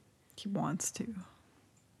bike. he wants to.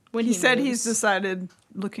 When He said he's moves. decided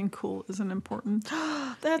looking cool isn't important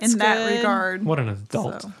That's in that good. regard. What an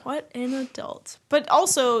adult. So. What an adult. But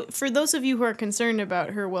also, for those of you who are concerned about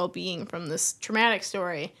her well-being from this traumatic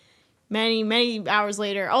story, many, many hours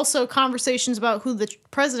later, also conversations about who the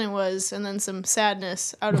president was, and then some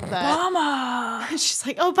sadness out of that. Mama. She's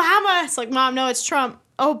like, Obama! It's like, Mom, no, it's Trump.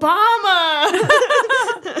 Obama!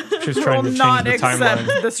 She was trying will to not change the accept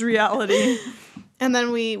timeline. this reality. And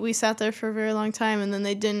then we sat there for a very long time, and then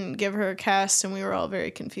they didn't give her a cast, and we were all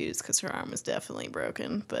very confused because her arm was definitely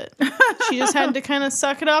broken. But she just had to kind of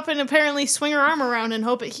suck it up and apparently swing her arm around and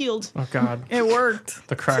hope it healed. Oh, God. It worked.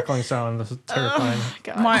 The crackling sound. This is terrifying.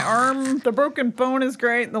 God. My arm, the broken bone is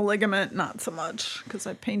great. The ligament, not so much, because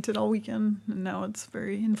I painted all weekend and now it's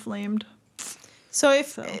very inflamed. So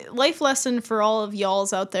if life lesson for all of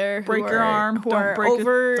y'alls out there who Break your are, arm, who don't are break it,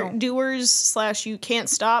 don't. overdoers / you can't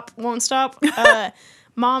stop, won't stop.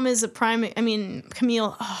 Mom is a prime. I mean,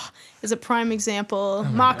 Camille is a prime example.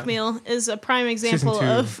 Mockmeal is a prime Season example 2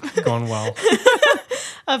 of going well.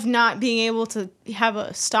 of not being able to have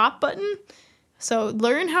a stop button. So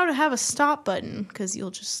learn how to have a stop button because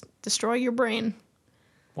you'll just destroy your brain.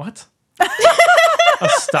 What? A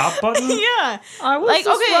stop button? Yeah. I was Like,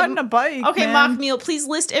 just okay, riding a bike. Okay, man. Mockmeal, please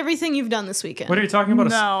list everything you've done this weekend. What are you talking about?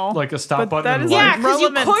 No, A stop but button? that in is life? Yeah, because you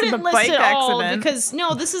relevant to couldn't the list bike it all. accident. Because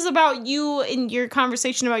no, this is about you and your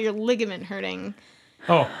conversation about your ligament hurting.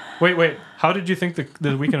 Oh, wait. How did you think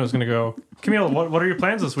the weekend was going to go? Camille, what are your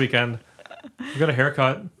plans this weekend? You got a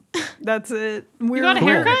haircut. That's it. You got a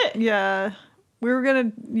haircut? Yeah. We were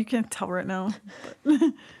gonna. You can't tell right now. But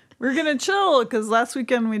we were gonna chill because last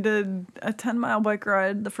weekend we did a 10-mile bike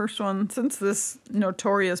ride, the first one since this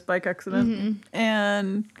notorious bike accident,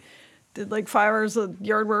 and did like 5 hours of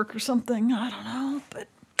yard work or something. I don't know, but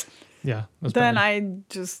Yeah. then I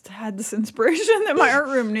just had this inspiration that my art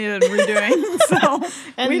room needed redoing. So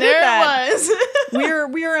And we there did that. it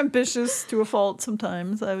was. We are ambitious to a fault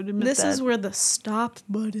sometimes. I would admit This that. is where the stop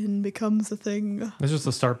button becomes a thing. It's just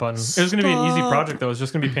the start button. It was going to be an easy project, though. It was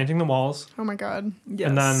just going to be painting the walls. Oh my god. Yes,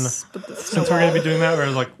 and then but the Since we're going to be doing that, we're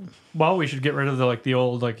like, well, we should get rid of the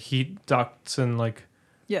old like heat ducts and like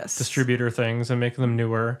yes distributor things and make them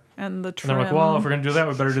newer. and the And trim. they're like, well, if we're going to do that,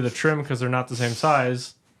 we better do the trim because they're not the same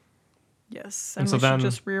size. Yes, And and so we should then-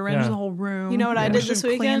 just rearrange yeah. the whole room. You know what I We did should this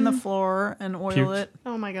Clean weekend? the floor and oil Puked. it.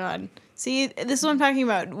 Oh my god. See, this is what I'm talking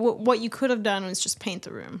about. What you could have done was just paint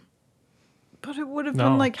the room. But it would have No.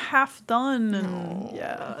 been like half done. And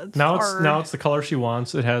yeah, it's Now hard. it's the color she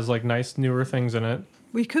wants. It has like nice newer things in it.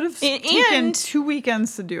 We could have And- taken and 2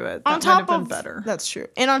 weekends to do it. That On might top have been of better. that's true.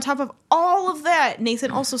 And on top of all of that,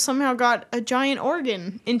 Nathan also somehow got a giant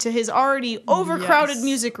organ into his already overcrowded Yes.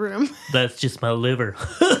 music room. That's just my liver.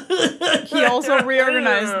 He also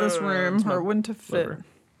reorganized this room, It's my or it wouldn't have fit. liver.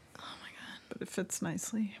 But it fits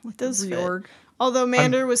nicely with does the fit. reorg. Although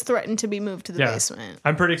Mander was threatened to be moved to the Yeah. basement.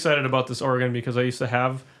 I'm pretty excited about this organ because I used to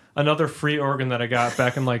have another free organ that I got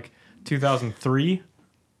back in like 2003.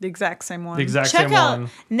 The exact same one. The exact Check same out one.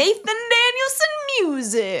 Nathan Danielson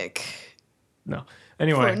Music No. for a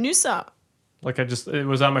Anyway, new song. like it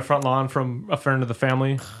was on my front lawn from a friend of the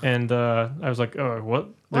family, and I was like, oh, what?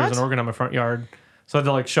 There's What? an organ on my front yard. So I had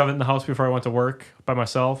to like shove it in the house before I went to work by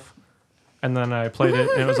myself, and then I played it,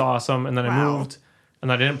 and it was awesome. And then I Wow. moved,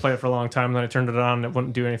 and I didn't play it for a long time. And then I turned it on, and it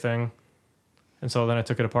wouldn't do anything. And so then I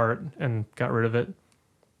took it apart and got rid of it.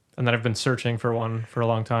 And then I've been searching for one for a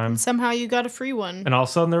long time. Somehow you got a free one. And all of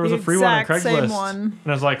a sudden there was The a free one on exact same Craigslist. one. And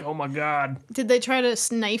I was like, oh my God. Did they try to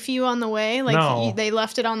knife you on the way? Like No. they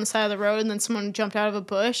left it on the side of the road and then someone jumped out of a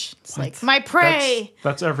bush? It's like, my prey!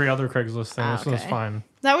 That's every other Craigslist thing. Ah, This one's okay. fine.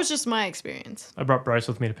 That was just my experience. I brought Bryce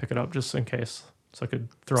with me to pick it up just in case. So I could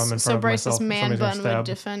throw him in front So of Bryce's myself. if man somebody's gonna bun would stab.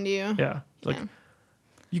 defend you. Yeah. Like, Yeah.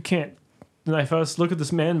 you can't knife us. Look at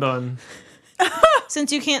this man bun.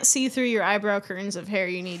 Since you can't see through your eyebrow curtains of hair,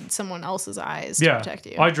 you need someone else's eyes to Yeah. protect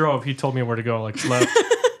you. I drove. He told me where to go. Like left,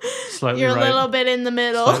 slightly You're right, a little bit in the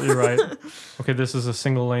middle. slightly right. Okay, this is a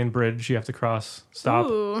single lane bridge. You have to cross. Stop.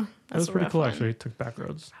 Ooh, That that's was a pretty rough cool, one. actually. Took back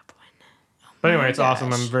roads. But anyway, it's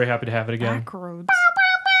awesome. gosh. I'm very happy to have it again. Back roads.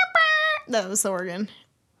 That was the organ.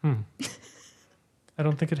 I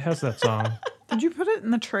don't think it has that song. Did you put it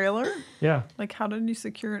in the trailer? Yeah. Like, how did you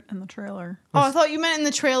secure it in the trailer? Oh, I thought you meant in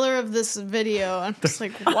the trailer of this video. I'm just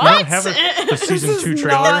like, what? I don't have the season 2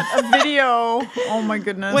 trailer. Not a video. Oh my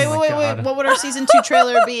goodness. Wait, my wait, God. wait. What would our season 2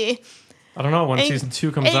 trailer be? I don't know. When Hey, season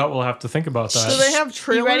 2 comes hey, out, we'll have to think about that. Do they have You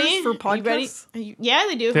trailers ready? for You ready? podcasts? Yeah,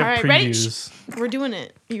 they do. They All have right, ready? previews. We're doing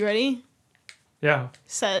it. You ready? Yeah.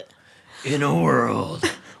 Set. In a world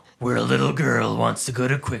where a little girl wants to go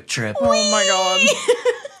to Quick Trip. Oh my god.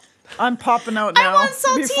 I'm popping out I now want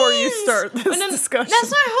saltines. before you start this Oh, no, discussion. That's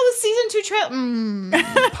not how the season 2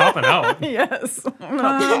 trailer. Popping out. Yes.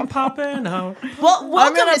 I'm popping out. Well, I'm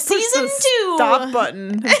welcome gonna to push season the 2. stop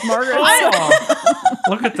button, as Margaret said, Oh,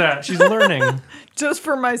 look at that. She's learning. just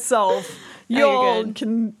for myself. Oh, you're Y'all good.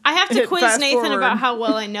 can. I have to hit quiz fast Nathan forward. about how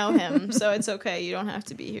well I know him, so it's okay. You don't have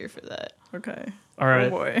to be here for that. Okay. All Oh right.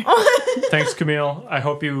 boy. Thanks, Camille. I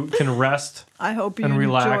hope you can rest I hope you And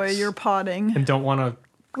relax. enjoy your potting. and don't want to.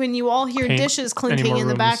 When you all hear Paint dishes any clinking more in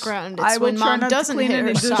the rooms. background, it's I will when try mom not doesn't to clean hit her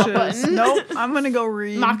any stop dishes. button. Nope. I'm gonna go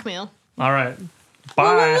read. Mock meal. All right.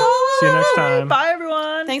 Bye. See you next time. Bye,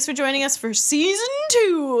 everyone. Thanks for joining us for season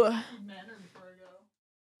 2.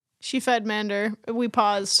 She fed Mander. We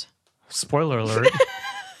paused. Spoiler alert.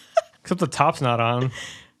 Except the top's not on.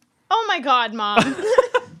 Oh my god, Mom.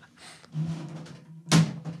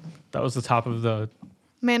 That was the top of the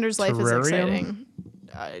Mander's life is Terrarium?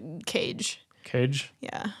 exciting. Cage. cage.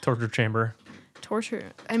 Yeah. Torture chamber. Torture.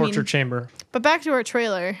 I Torture mean, chamber. but back to our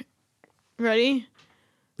trailer. Ready?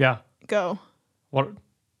 Yeah. Go. What?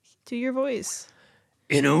 Do your voice.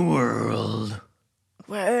 In a world.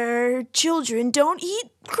 Where children don't eat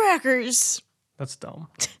crackers. That's dumb.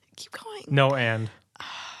 Keep going. No and.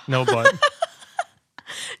 No but.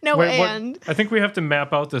 No Wait, what? and. I think we have to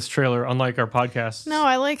map out this trailer, unlike our podcast. No,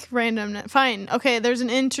 I like random. Fine. Okay, there's an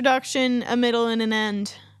introduction, a middle, and an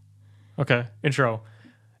end. Okay. Intro.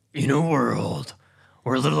 In a world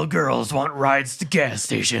where little girls want rides to gas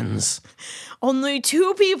stations. Only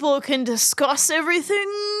two people can discuss everything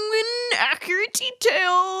in accurate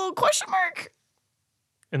detail. Question mark.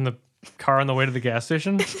 In the car on the way to the gas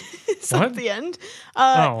station? Is that What? the end?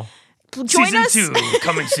 Oh. Join Season us. 2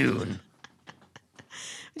 coming soon.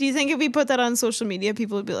 Do you think if we put that on social media,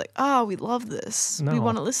 people would be like, "Oh, we love this. We No.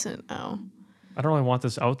 want to listen." Oh, I don't really want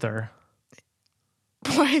this out there.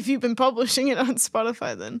 why have you been publishing it on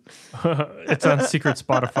Spotify then? It's on secret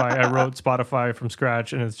Spotify. I wrote Spotify from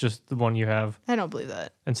scratch, and it's just the one you have. I don't believe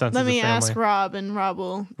that. And since Let it's a me family, ask Rob, and Rob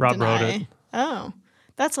will Rob deny. wrote it. Oh,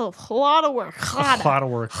 that's a lot of work. a lot of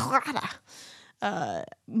work.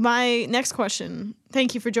 My next question.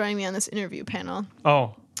 Thank you for joining me on this interview panel.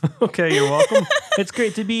 Oh, okay. You're welcome. It's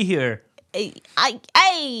great to be here. I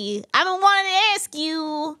don't want to ask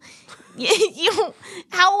you. You,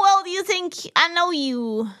 how well do you think I know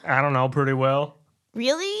you? I don't know pretty well.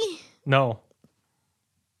 Really? No.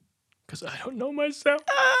 Because I don't know myself.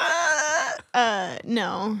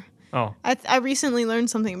 No. Oh, I recently learned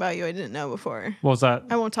something about you I didn't know before. what was that?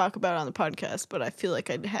 I won't talk about it on the podcast, but I feel like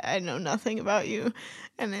I know nothing about you,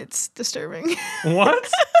 and it's disturbing. What?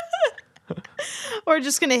 We're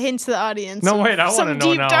just gonna hint to the audience. No, of wait, I wanna some know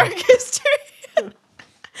deep now. dark history.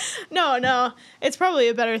 No, it's probably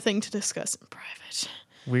a better thing to discuss in private.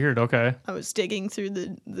 Weird. Okay. I was digging through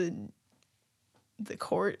the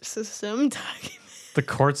court system. The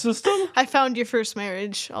court system? I found your first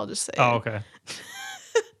marriage. I'll just say Oh, it, okay.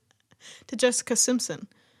 to Jessica Simpson,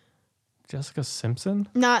 Jessica Simpson?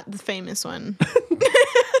 not the famous one.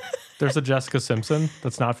 There's a Jessica Simpson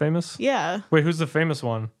that's not famous? Yeah. Wait, who's the famous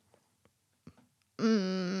one?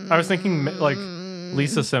 I was thinking like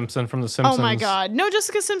Lisa Simpson from The Simpsons. Oh my God! No,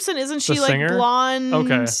 Jessica Simpson isn't she The like singer? blonde?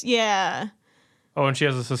 Okay. Yeah. Oh, and she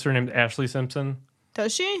has a sister named Ashley Simpson,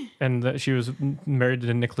 Does she? and she was married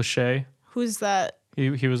to Nick Lachey. Who's that?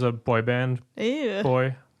 He was a boy band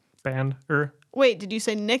Ew. bander. Wait, did you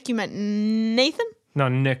say Nick? You meant Nathan? No,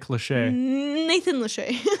 Nick Lachey. Nathan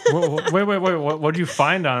Lachey. wait. What'd you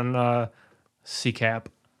find on CCAP?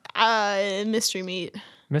 Mystery meat.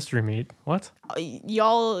 Mystery Meat. What?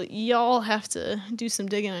 Y'all have to do some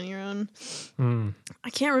digging on your own. I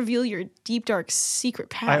can't reveal your deep dark secret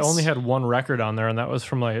past. I only had one record on there, and that was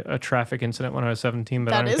from like a traffic incident when I was 17.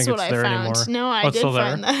 But I That don't is think what it's I there found. anymore. No, I Oh, it's did still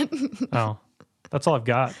find there? that. Oh, that's all I've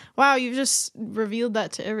got. Wow, you've just revealed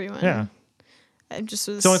that to everyone. Yeah. I just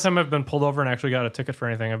was. It's the only time I've been pulled over and actually got a ticket for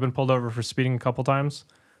anything. I've been pulled over for speeding a couple times,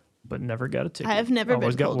 but never got a ticket. I have never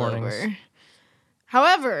Always been got pulled warnings. over.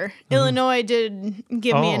 However, Illinois did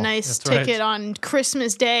give me a Oh, nice that's right. ticket on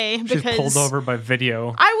Christmas Day She's because pulled over by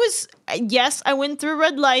video. I went through a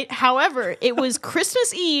red light. However, it was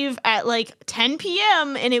Christmas Eve at like 10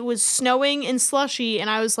 p.m. and it was snowing and slushy. And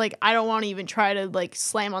I was like, I don't want to even try to like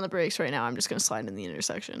slam on the brakes right now. I'm just going to slide in the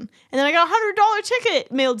intersection. And then I got a $100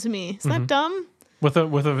 ticket mailed to me. Is that dumb? With a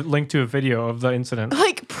link to a video of the incident.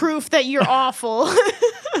 Like proof that you're awful.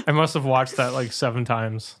 I must have watched that like 7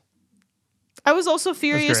 times. I was also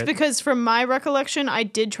furious great. because from my recollection, I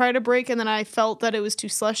did try to brake and then I felt that it was too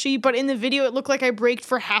slushy. But in the video, it looked like I braked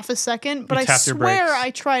for half a second. But You I tapped your swear brakes. I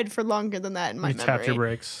tried for longer than that in my You memory. tapped your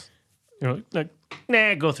brakes. You're like,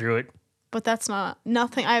 nah, go through it. But that's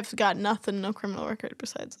nothing. I've got nothing, no criminal record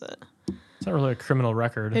besides that. It's not really a criminal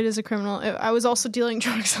record. It is a criminal. I was also dealing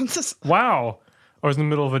drugs on this. Wow. I was in the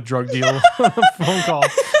middle of a drug deal on a phone call.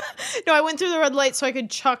 No, I went through the red light so I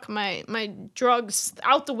could chuck my drugs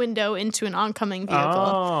out the window into an oncoming vehicle.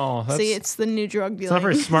 Oh, that's See, it's the new drug dealing. it's not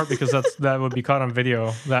very smart because that would be caught on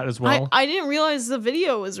video. That as well. I didn't realize the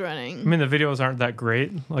video was running. I mean, the videos aren't that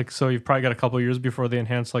great. Like, so you've probably got a couple years before they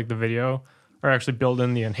enhance like the video, or actually build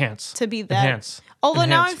in the enhance To be that. enhance. Although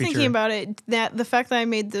now enhance I'm thinking feature. about it, that the fact that I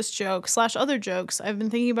made this joke / other jokes, I've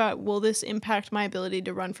been thinking about, will this impact my ability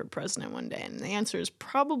to run for president one day? And the answer is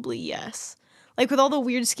probably yes. Like with all the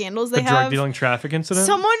weird scandals they the have. drug dealing traffic incident.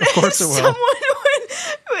 Someone, of course it will. someone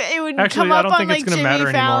would Actually, come I up don't on think like it's gonna Jimmy matter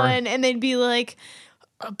anymore. Fallon, and they'd be like,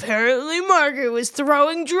 "Apparently, Margaret was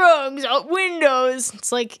throwing drugs out windows."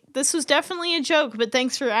 It's like this was definitely a joke, but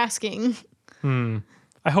thanks for asking.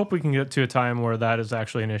 I hope we can get to a time where that is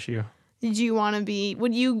actually an issue. Did you want to be?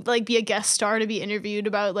 Would you like be a guest star to be interviewed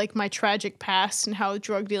about like my tragic past and how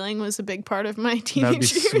drug dealing was a big part of my That'd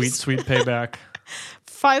teenage be years? sweet payback.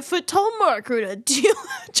 5 foot tall Margaret, a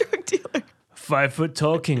drug dealer. 5 foot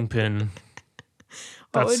tall kingpin.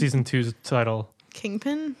 That's would- season 2's title.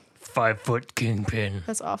 Kingpin. 5 foot kingpin.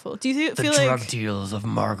 That's awful. Do you The feel drug like deals of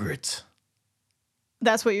Margaret.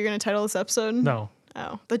 that's what you're gonna title this episode? No.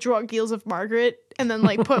 Oh, the drug deals of Margaret, and then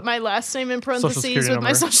like put my last name in parentheses Security with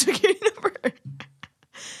my number. social security number.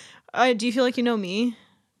 Do you feel like you know me?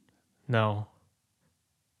 No.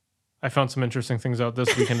 I found some interesting things out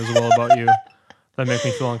this weekend as well about you that make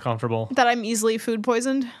me feel uncomfortable. That I'm easily food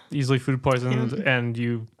poisoned. Easily food poisoned, and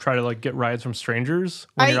you try to like get rides from strangers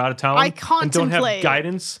when you're out of town. I and don't have contemplate.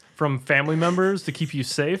 guidance from family members to keep you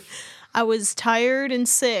safe. I was tired and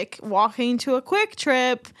sick walking to a Quick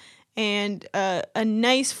Trip, and a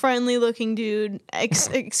nice, friendly-looking dude.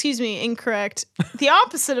 Excuse me, incorrect. The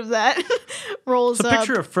opposite of that rolls So up,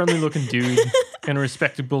 picture a friendly-looking dude in a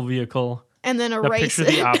respectable vehicle. and then Now erase picture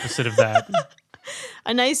the it. opposite of that.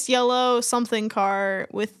 A nice yellow something car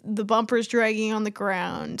with the bumpers dragging on the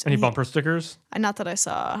ground. Any bumper stickers? Not that I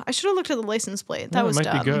saw. I should have looked at the license plate. That was it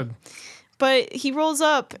might dumb. be good. But he rolls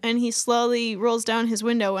up and he slowly rolls down his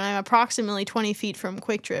window when I'm approximately 20 feet from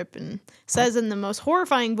Quick Trip and says in the most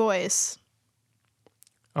horrifying voice,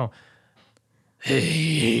 Oh,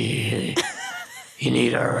 Hey, you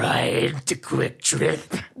need a ride to Quick Trip?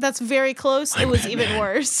 that's very close. It was even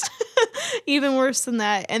worse. Even worse than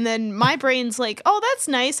that. And then my brain's like, oh, that's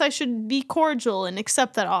nice. I should be cordial and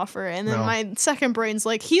accept that offer. And then No. my second brain's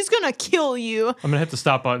like, he's going to kill you. I'm going to hit the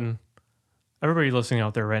stop button. Everybody listening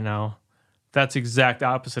out there right now, that's exact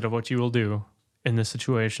opposite of what you will do in this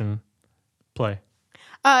situation. Play.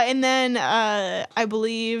 And then I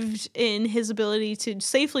believed in his ability to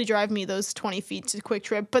safely drive me those 20 feet to Quick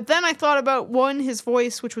Trip. But then I thought about, one, his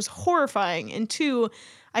voice, which was horrifying, and two,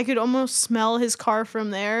 I could almost smell his car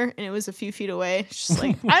from there, and it was a few feet away. It's just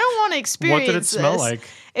like, I don't want to experience What did it smell this. like?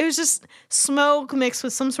 It was just smoke mixed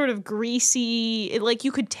with some sort of greasy, like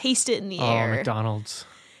you could taste it in the Oh, air. McDonald's.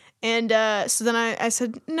 And so then I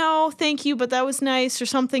said, no, thank you, but that was nice, or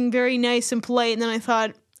something very nice and polite. And then I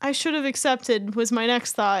thought, I should have accepted, was my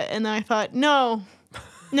next thought. And then I thought, no,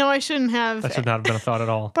 I shouldn't have. That should not have been a thought at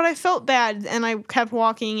all. But I felt bad, and I kept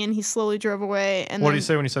walking, and he slowly drove away. And What then did he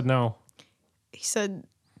say when he said no? he said,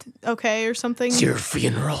 okay, or something. It's your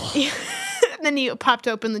funeral. And then he popped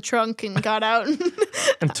open the trunk and got out.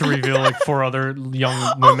 And to reveal like 4 other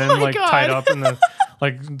young women Oh my like tied God. up in the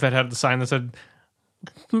like that had the sign that said,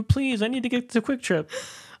 "Please, I need to get to Quick Trip."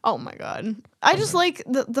 Oh my God. I just like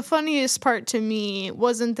the funniest part to me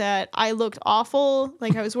wasn't that I looked awful.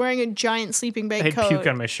 Like I was wearing a giant sleeping I bag had coat. puke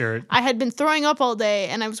on my shirt. I had been throwing up all day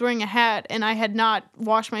and I was wearing a hat and I had not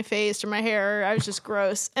washed my face or my hair. I was just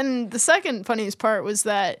gross. And the second funniest part was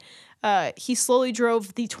that he slowly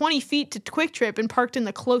drove the 20 feet to Quick Trip and parked in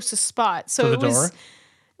the closest spot. So To the it was door?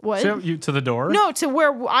 what? So you to the door? No, to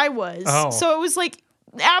where I was. Oh. So it was like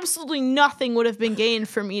absolutely nothing would have been gained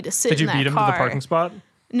for me to sit Did you in that beat him car. to the parking spot?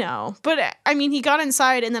 No, but I mean, he got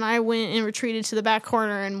inside and then I went and retreated to the back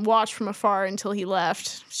corner and watched from afar until he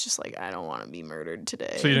left. It's just like, I don't want to be murdered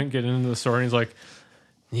today. So you didn't get into the store, and he's like,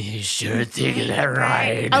 You should have taken that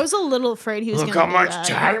ride. I was a little afraid he was Look going how to do much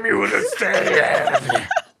that. time you would have saved.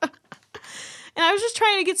 And I was just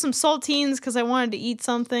trying to get some saltines because I wanted to eat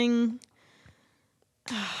something.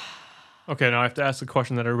 "Okay, now I have to ask the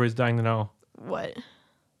question that everybody's dying to know: What?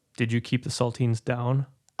 Did you keep the saltines down?"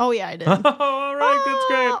 Oh, yeah, I did. Oh, all right,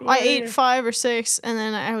 that's great. I ate 5 or 6 and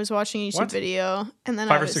then I was watching a YouTube What? video. And then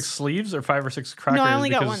 5 I or was, 6 sleeves or 5 or 6 crackers. No, I only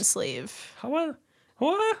got because- one sleeve. How?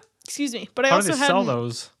 What? Excuse me. But I How do also they had. sell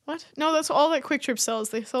those? What? No, that's all that Quick Trip sells.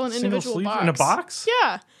 They sell an Single individual sleeves box. in a box?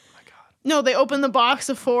 Yeah. Oh my God. No, they open the box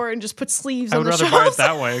of 4 and just put sleeves I on would the rather buy it shelves.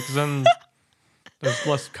 that way because then there's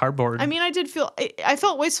less cardboard. I mean, I did feel I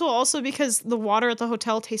felt wasteful also because the water at the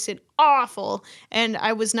hotel tasted awful, and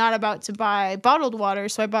I was not about to buy bottled water,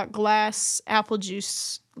 so I bought glass apple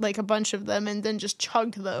juice, like a bunch of them, and then just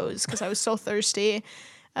chugged those because I was so thirsty.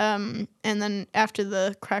 And then after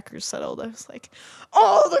the crackers settled, I was like,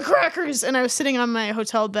 "Oh, the crackers!" And I was sitting on my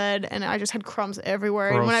hotel bed, and I just had crumbs everywhere.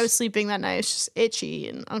 And when I Gross. was sleeping that night, it was just itchy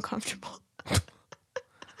and uncomfortable.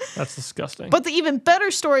 That's disgusting. But the even better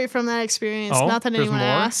story from that experience, Oh, not that there's anyone more?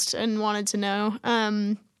 asked and wanted to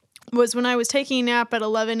know, was when I was taking a nap at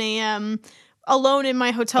 11 a.m. alone in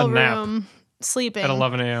my hotel A nap? room, sleeping. At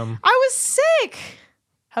 11 a.m. I was sick.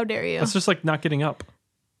 How dare you? That's just like not getting up.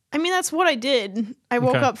 I mean, that's what I did. I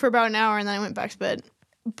woke Okay. up for about an hour and then I went back to bed.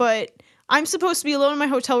 But I'm supposed to be alone in my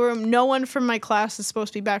hotel room. No one from my class is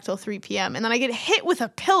supposed to be back till 3 p.m. And then I get hit with a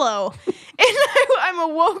pillow, and I'm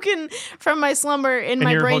awoken from my slumber, and In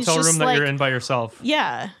my your brain's hotel just room that like, you're in by yourself.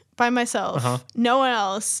 yeah, by myself. Uh-huh. No one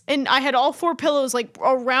else. And I had all 4 pillows like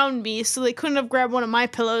around me, so they couldn't have grabbed one of my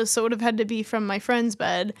pillows, so it would have had to be from my friend's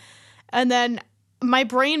bed. And then my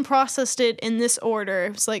brain processed it in this order.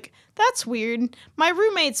 It was like, that's weird. My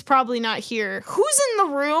roommate's probably not here. Who's in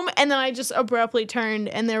the room? And then I just abruptly turned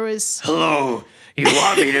and there was Hello, you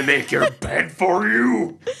want me to make your bed for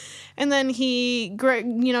you? And then he, dragged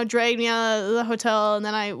me out of the hotel, and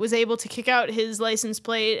then I was able to kick out his license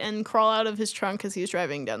plate and crawl out of his trunk as he was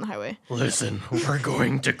driving down the highway. Listen, we're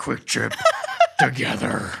going to Quick Trip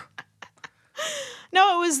together.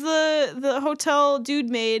 No, it was the hotel dude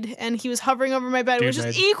maid, and he was hovering over my bed, Dude which is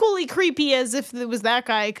maid. equally creepy as if it was that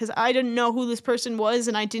guy, because I didn't know who this person was,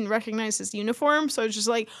 and I didn't recognize his uniform, so I was just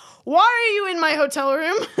like, why are you in my hotel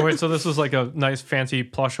room? Wait, so this was like a nice fancy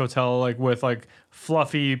plush hotel, like with like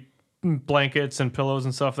fluffy blankets and pillows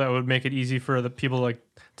and stuff that would make it easy for the people like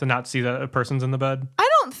to not see that a person's in the bed. I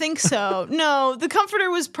don't think so. No, the comforter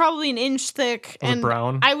was probably an inch thick. Was it and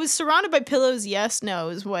brown? I was surrounded by pillows. Yes, no,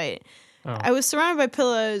 it was white. Oh. I was surrounded by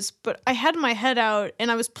pillows, but I had my head out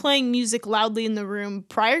and I was playing music loudly in the room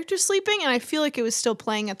prior to sleeping, and I feel like it was still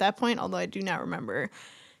playing at that point, although I do not remember.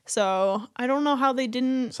 So I don't know how they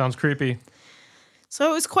didn't. Sounds creepy. So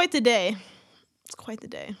it was quite the day. It's quite the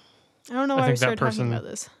day. I don't know why we think that started talking person- about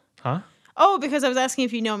this. Huh? Oh, because I was asking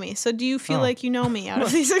if you know me. So do you feel Oh. like you know me out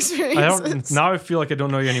of these experiences? I don't. Now I feel like I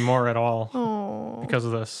don't know you anymore at all Oh, because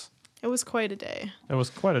of this. it was quite a day. It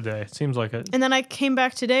was quite a day. It seems like it. And then I came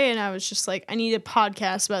back today and I was just like, I need a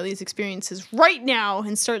podcast about these experiences right now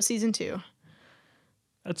and start season 2.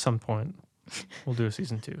 At some point, we'll do a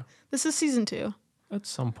season 2. This is season 2. At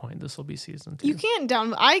some point, this will be season 2. You can't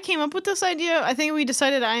down. I came up with this idea. I think we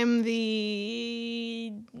decided I am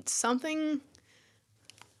the something.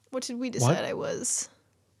 What did we decide I was?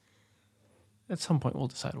 At some point, we'll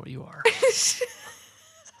decide what you are.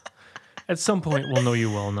 At some point, we'll know you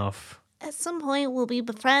well enough. At some point, we'll be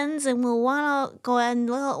friends, and we'll want to go and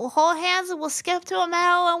we'll hold hands, and we'll skip to a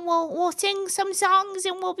meadow, and we'll sing some songs,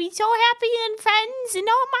 and we'll be so happy and friends. And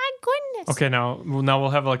oh my goodness! Okay, now we'll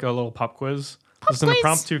have like a little pop quiz. This is an quiz.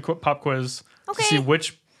 impromptu pop quiz Okay. to see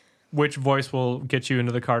which voice will get you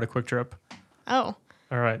into the car to Quick Trip. Oh,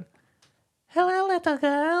 All right. Hello, little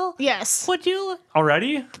girl. yes. Would you?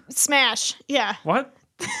 Already? Smash. Yeah. What?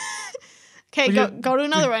 Okay, Well, go to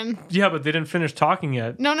another one. Yeah, but they didn't finish talking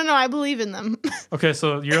yet. No. I believe in them. Okay,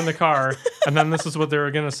 so you're in the car, and then this is what they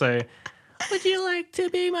were gonna say. Would you like to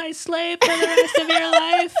be my slave for the rest of your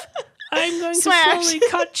life? I'm going Smash. to slowly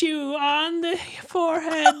cut you on the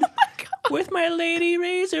forehead with my lady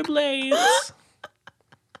razor blades.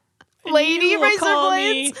 And Lady you will razor call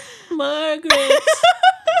blades? me Margaret.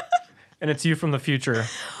 And it's you from the future.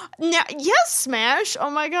 Yes, Smash.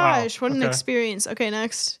 Oh my gosh, what an okay. experience. Okay,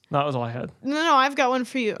 next. That was all I had. No, I've got one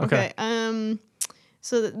for you. Okay.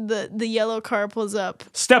 So the yellow car pulls up.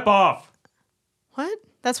 Step off. What?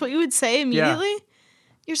 That's what you would say immediately?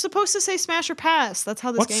 You're supposed to say smash or pass. That's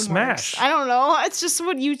how this What's game smash? works. I don't know. It's just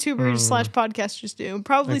what YouTubers / podcasters do.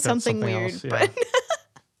 Probably think that's something something weird, else, yeah.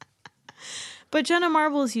 but Jenna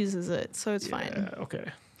Marbles uses it, so it's fine. Okay.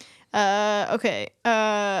 Okay.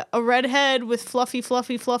 A redhead with fluffy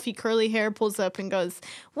curly hair pulls up and goes,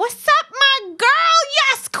 "What's up, my girl?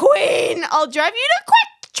 Yes, queen. I'll drive you to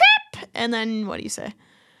Quick Trip." And then what do you say?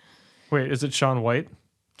 Wait, is it Shaun White?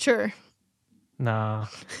 Sure. Nah.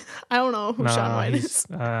 I don't know who Shaun White he's- is.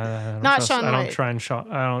 I don't Not trust, Shaun I don't White. try and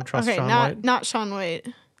I don't trust Okay, Shaun not White. not Shaun White.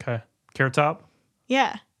 Okay. Carrot Top?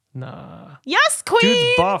 Yeah. Nah. Yes, queen.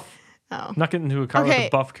 Dude's buff. Oh. Not getting into a car with Okay, a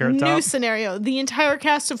buff Carrot new Top. scenario. The entire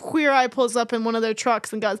cast of Queer Eye pulls up in one of their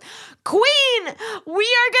trucks and goes, "Queen, we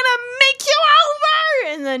are gonna make you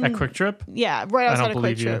over!" And then At Quick Trip? yeah, right I outside don't of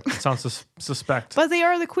Quick believe you. Trip. It sounds suspect. But they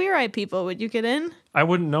are the Queer Eye people. Would you get in? I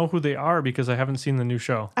wouldn't know who they are because I haven't seen the new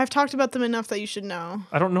show. I've talked about them enough that you should know.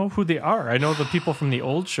 I don't know who they are. I know the people from the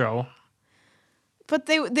old show. But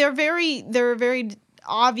they're a very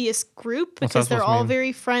obvious group What's that because they're supposed to all mean?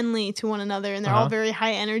 very friendly to one another and they're all Uh-huh. very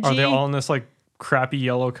high energy. Are they all in this like crappy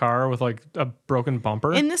yellow car with like a broken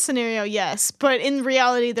bumper? In this scenario, yes, but in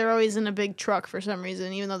reality, they're always in a big truck for some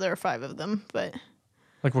reason, even though there are 5 of them. But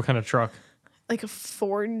Like what kind of truck? like a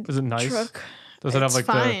Ford Is it nice? truck. Does it have It's like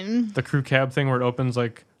fine. the crew cab thing where it opens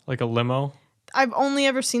like a limo? I've only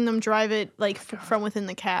ever seen them drive it like from within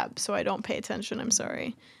the cab, so I don't pay attention. I'm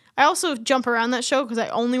sorry. I also jump around that show because I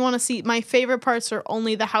only want to see. My favorite parts are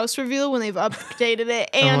only the house reveal when they've updated it,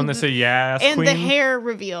 And when they say yes, and queen, the hair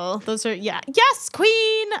reveal. Those are yes,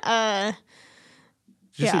 queen. did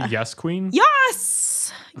you yeah. say yes, queen?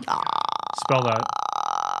 Yes. Spell that.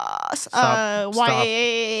 Stop.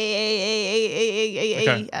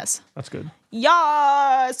 Y-A-S. That's good.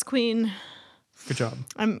 Yes, queen. Good job.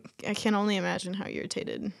 I can only imagine how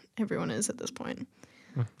irritated everyone is at this point.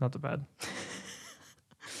 Not that bad.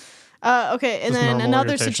 Okay, and Just then normal another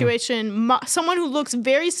irritation. situation, someone who looks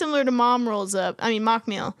very similar to Mom rolls up. I mean, Mock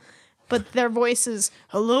Meal. But their voice is,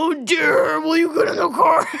 "Hello, dear, will you get in the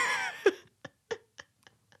car?"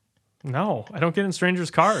 No, I don't get in strangers'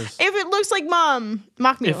 cars. If it looks like mom,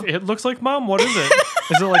 mock meal. If it looks like mom, what is it?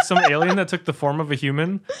 Is it like some alien that took the form of a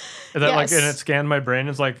human? That like and it scanned my brain?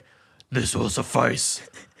 It's like, This will suffice.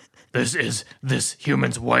 This is this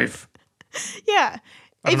human's wife. Yeah.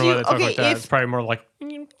 I don't know why they talk okay, like that. if It's probably more like,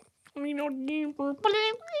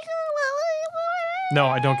 no,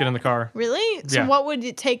 I don't get in the car. really, so Yeah. what would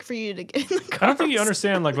it take for you to get in the car? I don't think you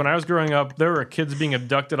understand. Like when I was growing up, there were kids being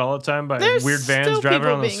abducted all the time by There's weird vans still driving people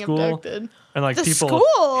around the being school, abducted. and like The people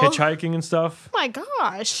school? hitchhiking and stuff. Oh my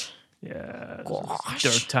gosh. Yeah, it was Gosh. a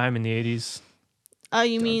dark time in the 80s, Oh,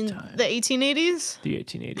 you mean time. the 1880s? the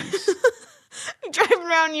 1880s. Driving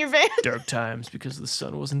around in your van. Dark times because the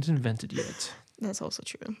sun wasn't invented yet. That's also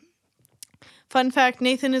true. Fun fact,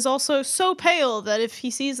 Nathan is also so pale that if he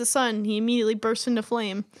sees the sun, he immediately bursts into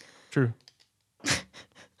flame. True.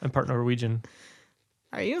 I'm part Norwegian.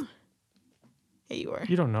 Are you? Yeah, you are.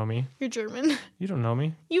 You don't know me. You're German. You don't know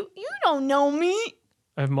me. You don't know me.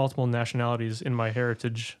 I have multiple nationalities in my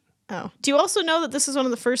heritage. Oh. Do you also know that this is one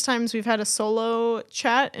of the first times we've had a solo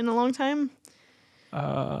chat in a long time?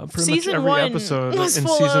 Pretty Season much every one episode was in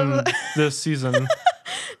full season of- this season.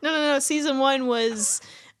 No. Season 1 was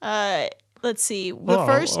let's see. The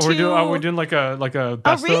first two Are we doing like a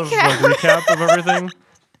best of recap. recap of everything?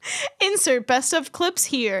 insert best of clips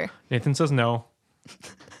here. Nathan says no.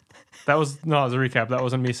 That was it was a recap. That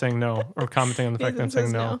wasn't me saying no or commenting on the fact that I'm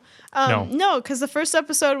Nathan saying says no. No, because the first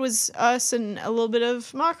episode was us and a little bit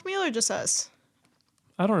of mock meal or just us.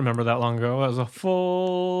 I don't remember that long ago. That was a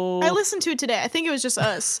full. I listened to it today. I think it was just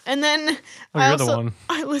us. And then you're the one.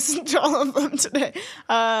 I listened to all of them today.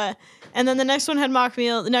 And then the next one had mock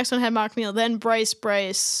meal. The next one had mock meal. Then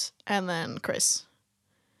Bryce, and then Chris.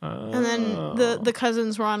 And then the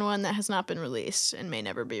cousins were on one that has not been released and may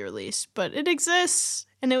never be released, but it exists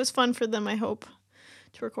and it was fun for them. I hope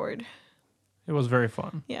to record. It was very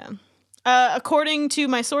fun. Yeah. According to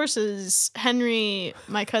my sources, Henry,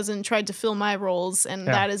 my cousin, tried to fill my roles, and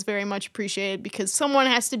that is very much appreciated because someone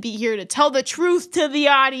has to be here to tell the truth to the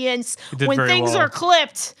audience did when very things well. are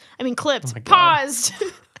clipped. I mean, clipped, my God. paused.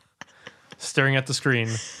 Staring at the screen,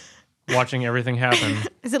 watching everything happen.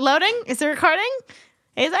 Is it loading? Is it recording?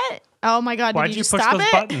 Is it? Oh my God! Why'd Did you just push stop those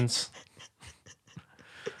it? buttons?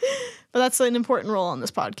 But that's an important role on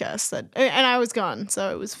this podcast. And I was gone,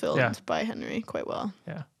 so it was filled by Henry quite well.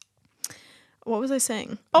 Yeah. What was I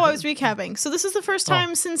saying? Oh, I was recapping. So this is the first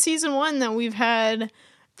time since season 1 that we've had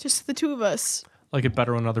just the two of us. Like it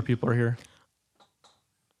better when other people are here.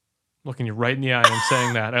 Looking you right in the eye and I'm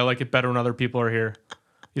saying that. I like it better when other people are here.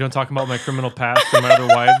 You don't talk about my criminal past and my other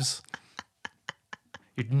wives.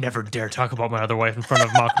 You'd never dare talk about my other wife in front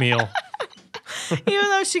of Mock Meal. Even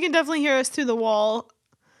though she can definitely hear us through the wall.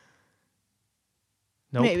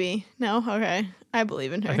 Nope. Maybe. No? Okay. I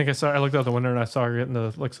believe in her. I think I looked out the window and I saw her get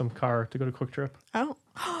into like some car to go to Quick Trip. Oh.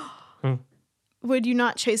 Hmm. Would you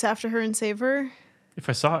not chase after her and save her? If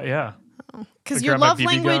I saw it, yeah. Because Like your grab my love BB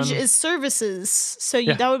language gun. is services. So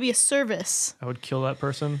Yeah. that would be a service. I would kill that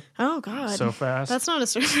person Oh, God. so fast. That's not a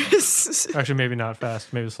service. Actually, maybe not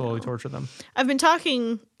fast. Maybe slowly torture them. I've been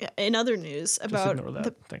talking in other news Just about ignore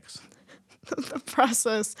that. Thanks. the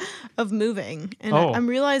process of moving. And Oh. I'm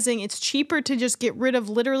realizing it's cheaper to just get rid of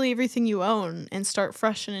literally everything you own and start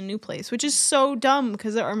fresh in a new place, which is so dumb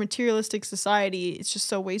because our materialistic society, it's just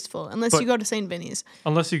so wasteful. Unless But- you go to St. Vinny's.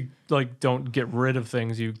 Unless you like don't get rid of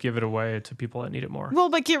things, you give it away to people that need it more. Well,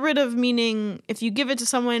 but get rid of meaning if you give it to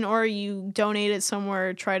someone or you donate it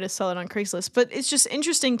somewhere, try to sell it on Craigslist. But it's just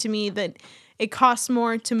interesting to me that it costs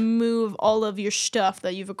more to move all of your stuff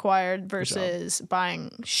that you've acquired versus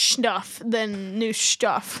buying stuff than new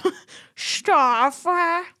stuff. Stuff.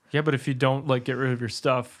 Yeah, but if you don't like get rid of your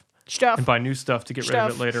stuff Stuff. and buy new stuff to get rid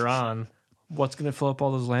of Stuff. it later on, what's going to fill up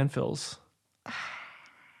all those landfills?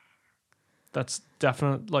 That's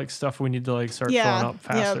definite like stuff we need to like start filling up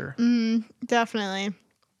faster. Definitely.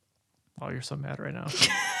 Oh, you're so mad right now.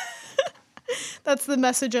 That's the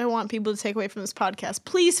message I want people to take away from this podcast.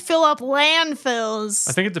 Please fill up landfills.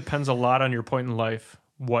 I think it depends a lot on your point in life,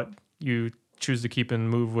 what you choose to keep and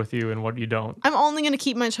move with you and what you don't. I'm only going to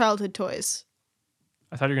keep my childhood toys.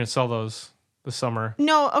 I thought you were going to sell those this summer.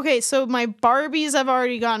 No, okay, so my Barbies I've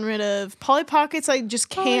already gotten rid of. Polly Pockets I just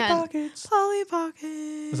can't. Pockets. Polly Pockets.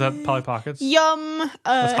 Is that Polly Pockets? Yum.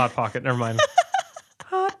 That's Hot Pocket. Never mind.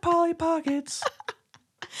 Hot Polly Pockets.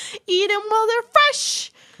 Eat them while they're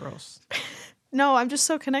fresh. Gross. No, I'm just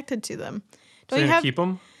so connected to them. So Don't you you gonna have? keep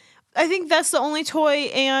them? I think that's the only toy,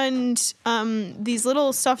 and these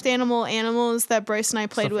little stuffed animals that Bryce and I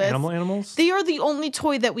played Stuffed with. animals? They are the only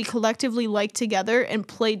toy that we collectively liked together and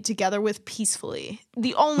played together with peacefully.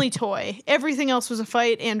 The only toy. Everything else was a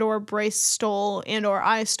fight, and or Bryce stole, and or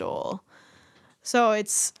I stole. So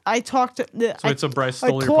it's it's a Bryce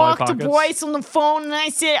stole I your Polly talked to Pockets? Bryce on the phone, and I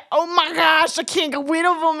said, "Oh my gosh, I can't get rid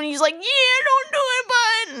of them." And he's like, "Yeah, don't do it,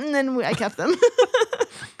 bud." And then I kept them.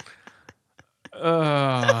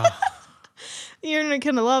 You're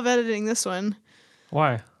gonna love editing this one.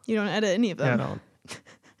 Why? You don't edit any of Yeah, I them. don't.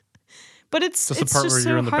 But it's Just the it's part just where so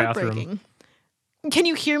you're in the heartbreaking. bathroom. Can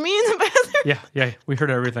you hear me in the bathroom? Yeah, we heard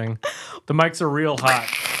everything. The mics are real hot.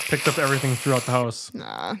 Picked up everything throughout the house.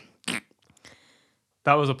 Nah.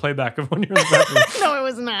 That was a playback of when you're in the bathroom. No, it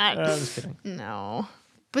was not. I'm just kidding. No.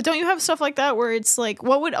 But don't you have stuff like that where it's like,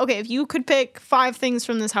 if you could pick 5 things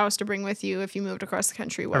from this house to bring with you if you moved across the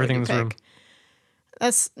country, what Everything in would this you room. pick?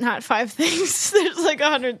 That's not 5 things. There's like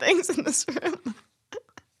 100 things in this room.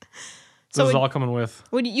 This is all coming with.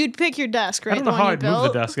 You'd pick your desk, right? I don't know the how one I'd you move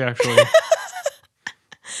built? the desk, actually.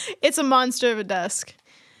 It's a monster of a desk.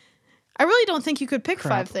 I really don't think you could pick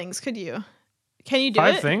 5 things, could you? Can you do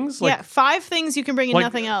 5 it? things? Yeah, 5 things you can bring and like,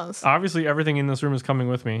 nothing else. Obviously, everything in this room is coming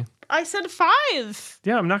with me. I said 5.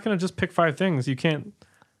 Yeah, I'm not going to just pick 5 things. You can't,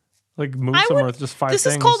 move I somewhere would- with just 5 This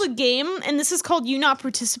things. is called a game, and this is called you not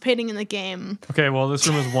participating in the game. Okay, well, this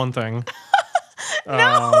room is one thing.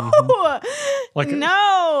 No! like-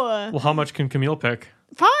 no! Well, how much can Camille pick?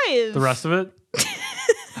 5. The rest of it?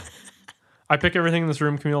 I pick everything in this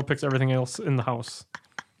room. Camille picks everything else in the house.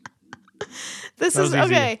 This That is was easy.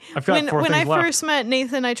 okay. I've got 4 when I things left. first met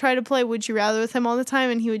Nathan, I tried to play Would You Rather with him all the time,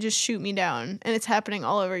 and he would just shoot me down. And it's happening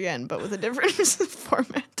all over again, but with a different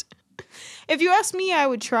format. If you ask me, I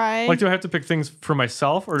would try. Do I have to pick things for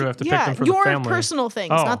myself, or do I have to pick them for your the family? personal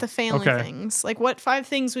things, Oh, not the family okay. things. Like, what 5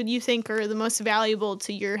 things would you think are the most valuable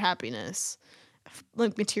to your happiness?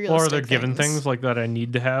 Like materialistic. Or are there given things that I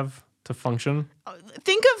need to have to function?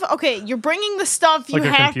 Think of you're bringing the stuff you Like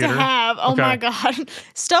a have computer? to have. Oh my Okay. god,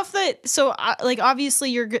 stuff that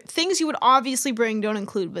obviously things you would obviously bring don't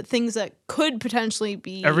include, but things that could potentially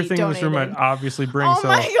be Everything donated. in this room I'd obviously bring. Oh so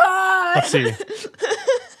my god. let's see.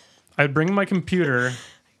 I'd bring my computer.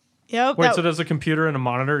 Yep. Wait, so does a computer and a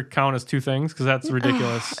monitor count as 2 things? Because that's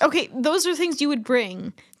ridiculous. Okay, those are things you would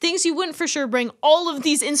bring. Things you wouldn't for sure bring. All of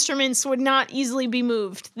these instruments would not easily be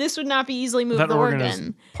moved. This would not be easily moved. That The organ organ.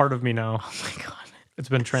 is part of me now. Oh my god. It's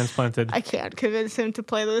been transplanted. I can't convince him to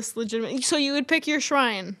play this legitimate. So you would pick your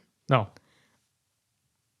shrine. No.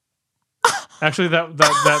 Actually,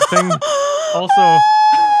 that thing also.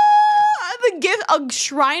 The gift, a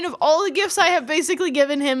shrine of all the gifts I have basically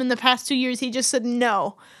given him in the past 2 years, he just said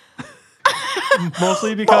no.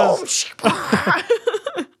 Mostly because.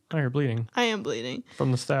 Oh, you're bleeding I am bleeding.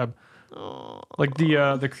 from the stab. Oh. Like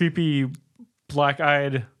the creepy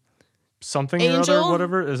black-eyed something or Angel? other,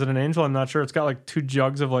 whatever. Is it an angel? I'm not sure. It's got 2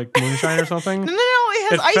 jugs of moonshine or something. No,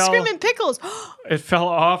 it has It ice fell- cream and pickles. It fell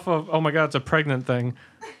off of. Oh my god, it's a pregnant thing.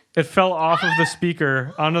 It fell off of the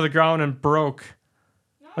speaker onto the ground and broke.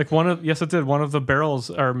 Yes, it did. One of the barrels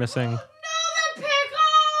are missing. No, the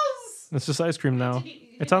pickles! It's just ice cream now.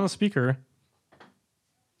 It's on the speaker.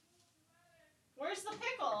 Where's the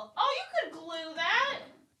pickle? Oh, you could glue that.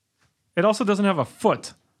 It also doesn't have a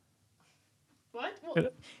foot. What? Well,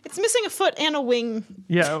 it's missing a foot and a wing.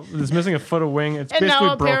 Yeah, it's missing a foot of wing. It's And basically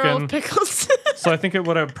now a barrel broken. of pickles. So I think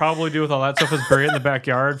what I'd probably do with all that stuff is bury it in the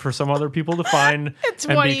backyard for some other people to find and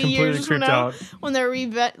 20 be completely years from creeped now, out. when they're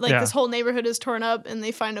Yeah. this whole neighborhood is torn up and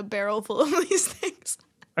they find a barrel full of these things.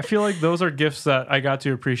 I feel like those are gifts that I got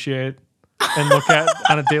to appreciate and look at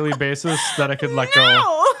on a daily basis that I could let go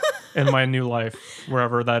No! in my new life,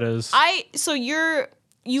 wherever that is.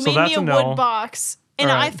 You So made me that's a a no. wood box, and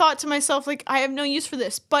All I right. thought to myself, I have no use for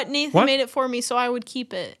this. But Nathan What? made it for me, so I would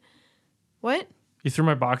keep it. What? You threw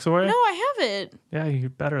my box away? No, I have it. Yeah, you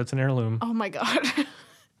better. It's an heirloom. Oh my god.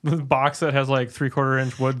 The box that has 3/4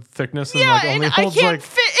 inch wood thickness and Yeah, only and I holds can't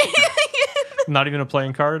fit anything in. not even a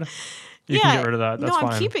playing card. You can get rid of that. That's no,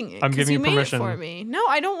 fine. I'm keeping it. I'm 'cause giving you you made permission. it for me. No,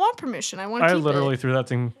 I don't want permission. I want to I keep literally it. threw that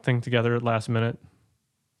thing together at last minute.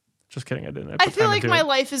 Just kidding, I didn't. I put feel time like into my it.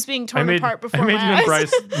 life is being I torn made, apart before I made my you and eyes.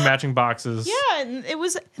 Bryce matching boxes. Yeah, and there's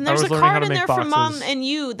was a learning how card to in make there from Mom boxes. and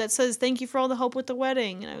you that says thank you for all the help with the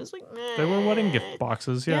wedding, and I was like, meh. They were wedding gift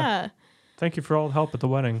boxes. Yeah. Thank you for all the help at the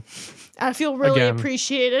wedding. I feel really Again,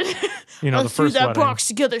 appreciated. You know, I the threw first that wedding. box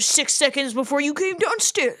together 6 seconds before you came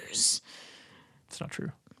downstairs. It's not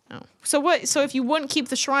true. Oh. So what? So if you wouldn't keep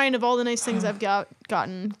the shrine of all the nice things I've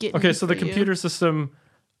gotten, Okay, so the computer system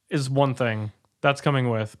is one thing. That's coming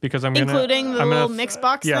with because I'm gonna Including the I'm little gonna mix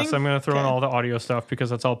box Yes, thing? I'm gonna throw in Okay. all the audio stuff because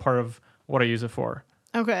that's all part of what I use it for.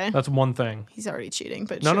 Okay. That's one thing. He's already cheating,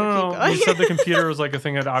 but No, sure, no, keep no. going. You said the computer was like a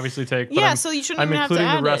thing I'd obviously take. But Yeah, so you shouldn't I'm even have to including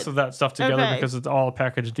add the rest it. of that stuff together Okay. because it's all a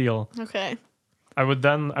package deal. Okay.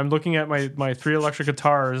 I'm looking at my 3 electric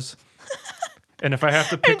guitars, and if I have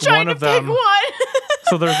to I'm pick trying one to of pick them, one.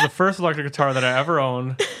 so there's the first electric guitar that I ever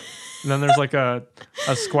owned, and then there's like a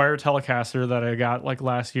Squier Telecaster that I got like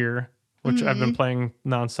last year, which I've been playing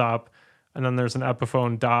nonstop, and then there's an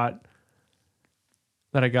Epiphone Dot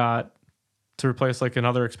that I got to replace like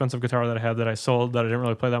another expensive guitar that I had that I sold that I didn't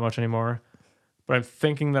really play that much anymore. But I'm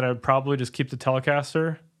thinking that I'd probably just keep the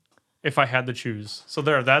Telecaster if I had to choose. So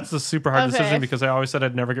that's the super hard Okay. decision because I always said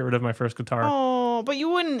I'd never get rid of my first guitar. Oh, but you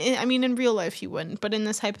wouldn't. I mean, in real life, you wouldn't. But in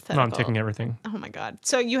this hypothetical. No, I'm taking everything. Oh my god.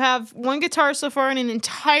 So you have one guitar so far and an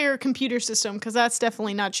entire computer system because that's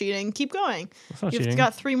definitely not cheating. Keep going. That's not You've cheating.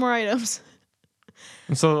 got 3 more items.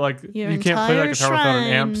 And so like Your you can't play that entire guitar without an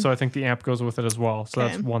amp, shrine. so I think the amp goes with it as well. So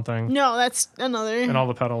Okay. that's one thing. No, that's another. And all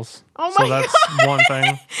the pedals. Oh so my that's one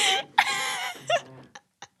thing.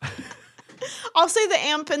 I'll say the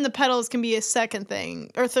amp and the pedals can be a second thing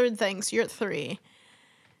or third thing. So you're at 3.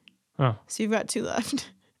 Oh, So you've got 2 left.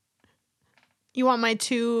 You want my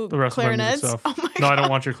 2 the rest clarinets? of my music stuff. Oh my No, god. I don't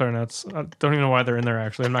want your clarinets. I don't even know why they're in there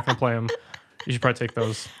actually. I'm not going to play them. You should probably take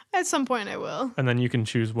those. At some point, I will. And then you can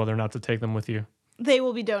choose whether or not to take them with you. They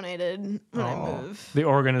will be donated when I move. The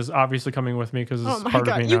organ is obviously coming with me because it's Oh my part of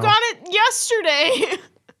god. me You now. got it yesterday.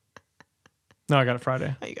 No, I got it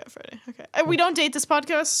Friday. Oh, you got it Friday. Okay. We don't date this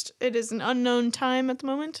podcast. It is an unknown time at the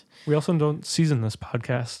moment. We also don't season this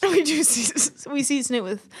podcast We do season, we season it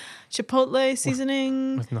with chipotle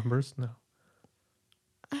seasoning. with numbers. No.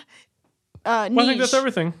 Niche. Well, I think that's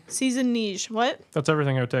everything. Season niche. What? That's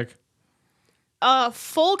everything I would take.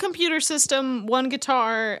 Full computer system, 1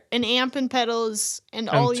 guitar, an amp and pedals, and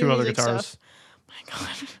all And your 2 other music guitars. stuff. My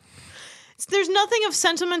God. There's nothing of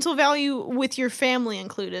sentimental value with your family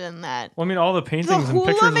included in that. Well, I mean, all the paintings and Hula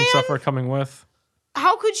pictures Man? and stuff are coming with.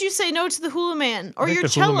 How could you say no to the hula man or I think your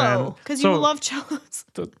the hula cello? man- Because so- you love cellos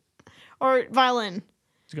The- or violin.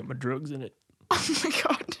 It's got my drugs in it. Oh my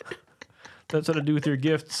God. That's what I do with your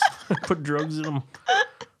gifts. Put drugs in them.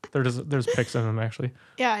 There's pics in them actually.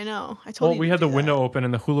 Yeah, I know. I told Well, you. we to had the do window that. open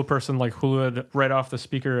and the hula person like hulaed right off the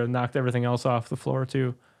speaker and knocked everything else off the floor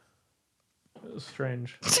too. It was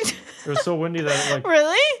strange. It was so windy that it, like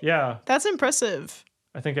Really? yeah. That's impressive.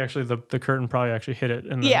 I think actually the curtain probably actually hit it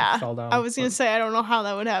and then Yeah. it fell down. I was going but to say, I don't know how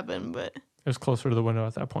that would happen, but. it was closer to the window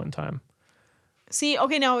at that point in time. See,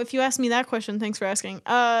 okay, now if you ask me that question, thanks for asking.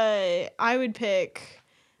 I would pick.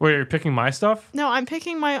 Wait, you're picking my stuff? No, I'm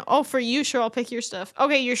picking my. Oh, for you, sure, I'll pick your stuff.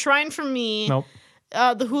 Okay, your shrine for me. Nope.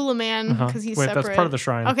 The hula man, because Uh-huh. he's Wait, separate. that's part of the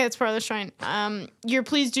shrine. Okay, it's part of the shrine. Your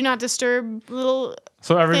please do not disturb little.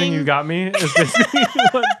 So everything you thing. got me is basically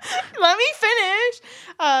what? Let me finish.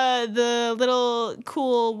 The little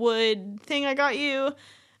cool wood thing I got you.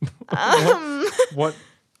 What?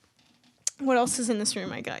 What else is in this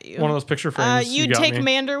room? I got you. One of those picture frames you you'd got take me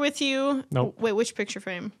Mander with you. Nope. Wait, which picture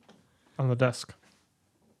frame? on the desk.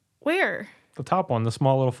 Where? The top one, the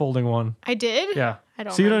small little folding one. I did. Yeah. I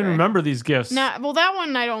don't So you don't even remember. remember these gifts. Nah, well, that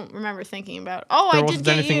one I don't remember thinking about. Oh, there I did wasn't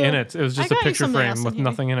get anything you. in it. It was I just a got you picture something else frame in with here.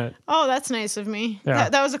 nothing in it. Oh, that's nice of me. Yeah.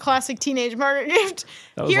 That was a classic teenage Margaret gift.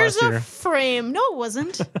 That was Here's last a year. frame. No, it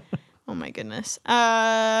wasn't. Oh my goodness.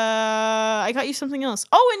 I got you something else.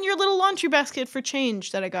 Oh, and your little laundry basket for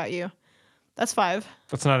change that I got you. That's 5.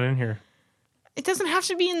 That's not in here. It doesn't have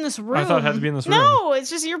to be in this room. I thought it had to be in this room. No, it's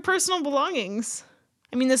just your personal belongings.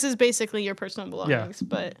 I mean, this is basically your personal belongings,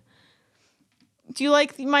 but do you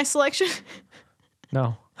like my selection?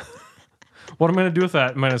 No. What am I going to do with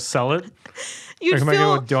that? Am I going to sell it? You'd am I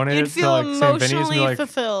feel, gonna donate you'd it to, feel like, St. Vinny's and be emotionally like,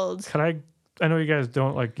 fulfilled. Can I know you guys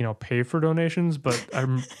don't pay for donations, but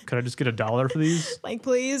could I just get $1 for these? Like,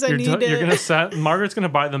 please, I You're, need you're it. going to set, Margaret's going to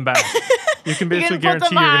buy them back. You can basically gonna put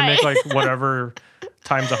guarantee them you're going to high. make like whatever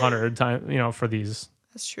times 100 time, for these.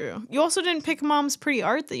 That's true. You also didn't pick Mom's pretty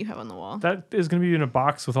art that you have on the wall. That is going to be in a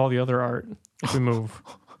box with all the other art if we move.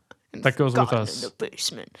 That goes with Gone us. in the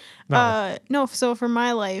basement. No. No. So for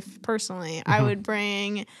my life personally, I would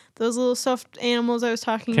bring those little stuffed animals I was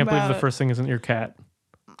talking Can't about. believe the first thing isn't your cat.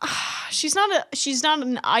 She's not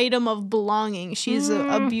an item of belonging. She's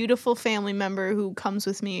a beautiful family member who comes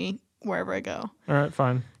with me wherever I go, All right,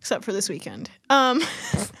 fine. except for this weekend.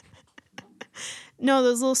 No,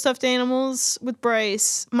 those little stuffed animals with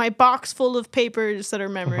Bryce. My box full of papers that are Oh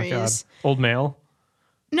my memories. God. Old mail.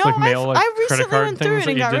 No, Like mail, like I credit recently card went through things it that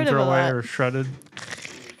and you got didn't rid of throw all away that. or shredded.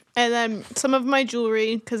 And then some of my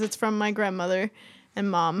jewelry because it's from my grandmother and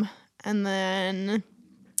mom. And then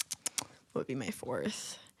What would be my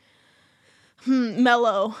fourth?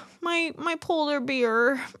 Mellow. My polar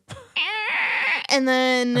bear. And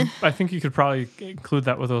then I think you could probably include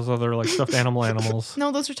that with those other like stuffed animals.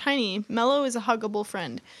 no, those are tiny. Mellow is a huggable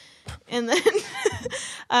friend. And then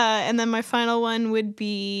and then my final one would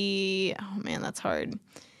be, oh man, that's hard.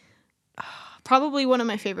 Probably one of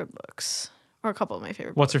my favorite books. Or a couple of my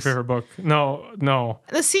favorite What's books. your favorite book? No.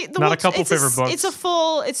 Not a couple favorite books. It's a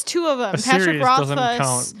full, it's two of them. A Patrick series doesn't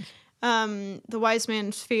Rothfuss, count. The Wise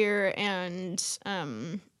Man's Fear, and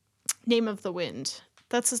Name of the Wind.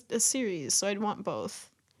 That's a series, so I'd want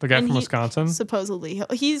both. The guy And from he- Wisconsin? Supposedly.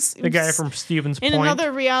 He's The guy from Stevens in Point?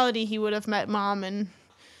 another reality, he would have met Mom and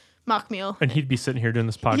Mockmeal. And he'd be sitting here doing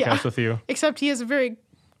this podcast Yeah. with you. Except he has a very,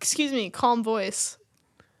 calm voice.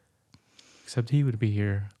 Except he would be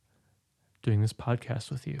here doing this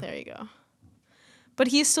podcast with you. There you go. But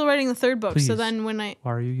he's still writing the third book, Please. so then when I...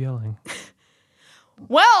 Why are you yelling?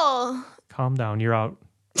 Well... Calm down. You're out.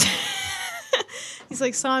 He's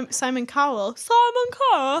like Simon Cowell. Simon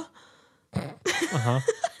Cowell.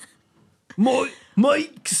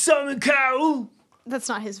 Mike Simon Cowell. That's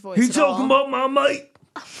not his voice. You at all. talking about my mate?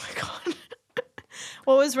 Oh my god.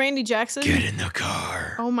 What was Randy Jackson? Get in the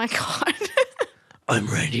car. Oh my god. I'm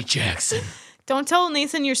Randy Jackson. Don't tell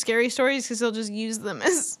Nathan your scary stories because he'll just use them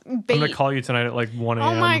as bait. I'm going to call you tonight at like 1 a.m.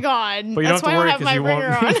 Oh my god. But you That's don't why I have don't to have worry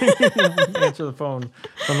my because you ringer on. won't answer the phone. So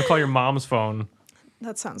I'm going to call your mom's phone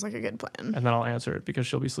That sounds like a good plan. and then I'll answer it because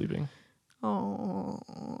she'll be sleeping.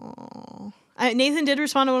 Oh. Nathan did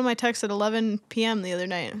respond to one of my texts at 11 p.m. the other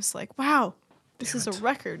night. I was like, wow, this is a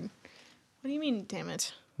record. What do you mean, damn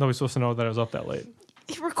it? Nobody's supposed to know that I was up that late.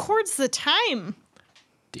 It records the time.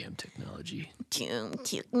 Damn technology.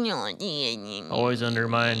 Technology. Always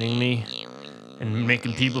undermining me and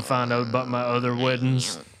making people find out about my other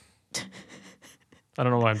weddings. I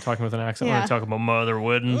don't know why I'm talking with an accent when Yeah. I talk about my other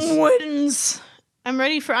weddings. Weddings.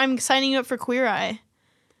 I'm signing you up for Queer Eye.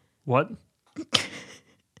 What?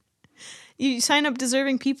 You sign up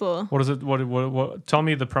deserving people. What is it? What? Tell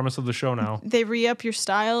me the premise of the show now. They re-up your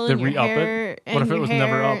style They and your re-up it? hair. What and if it your was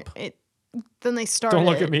never hair. up? Then they start Don't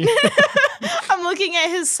look it. at me. I'm looking at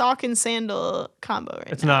his sock and sandal combo right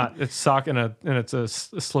It's now. not. It's sock and it's a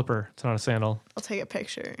slipper. It's not a sandal. I'll take a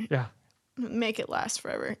picture. Yeah. Make it last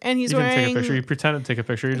forever. And he's You didn't wearing... take a picture. You pretended to take a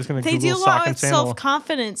picture. You're just going to They Google do a sock lot and with sandal.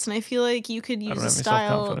 self-confidence, and I feel like you could use don't a have any style.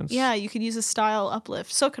 self-confidence. Yeah, you could use a style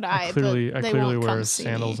uplift. So could I. I clearly but they wear won't come see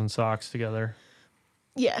sandals me. and socks together,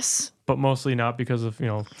 Yes. but mostly not because of His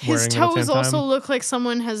wearing them at the toes same also time. look like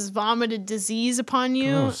someone has vomited disease upon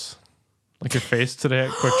you. Gross. Like your face today at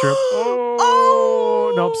Quick Trip.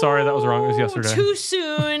 Oh nope, sorry, that was wrong. It was yesterday. Too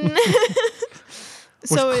soon.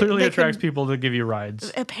 Which So clearly they attracts could- people to give you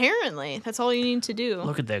rides. Apparently, that's all you need to do.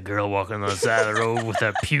 Look at that girl walking on the side of the road with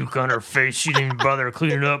that puke on her face. She didn't even bother to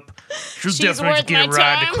clean it up. She'll She's definitely worth get a my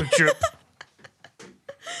ride time. to Quick Trip.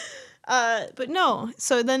 But no.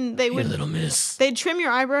 So then they You would little miss. they'd trim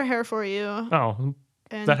your eyebrow hair for you, Oh,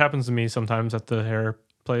 and that happens to me sometimes at the hair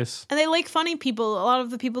place. and they like funny people. A lot of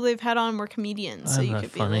the people they've had on were comedians, so I'm you not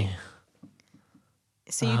could funny. be like,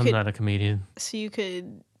 so you I'm could, not a comedian. so you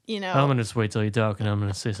could, you know. I'm gonna just wait till you talk and I'm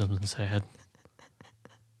gonna say something sad.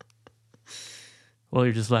 Well,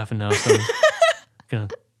 you're just laughing now, so I'm gonna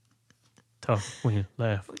talk when you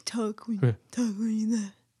laugh. talk when you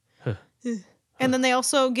laugh. Huh. And then they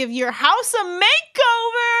also give your house a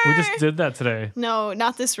makeover. We just did that today. No,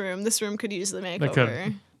 not this room. This room could use the makeover.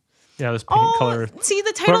 could. Yeah, this paint Oh, color. see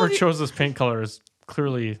the title. Whoever chose this paint color is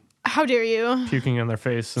clearly How dare you? puking on their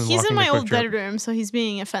face and He's walking in my the Quick old Trip. bedroom, so he's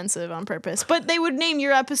being offensive on purpose. But they would name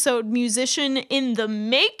your episode "Musician in the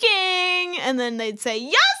Making," and then they'd say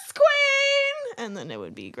 "Yes, Queen," and then it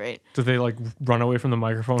would be great. Did they like run away from the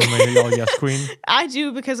microphone and they yell "Yes, Queen"? I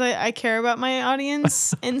do because I care about my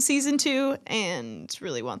audience in season 2 and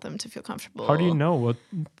really want them to feel comfortable. How do you know what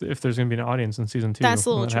if there's going to be an audience in season 2? That's a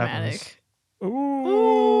little when that dramatic. happens?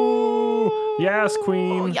 Ooh, yes,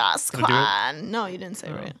 Queen. Oh, yes, Can I do it? Quan. No, you didn't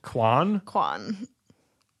say right. Quan. Quan.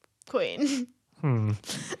 Queen.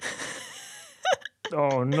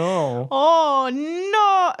 Oh no. Oh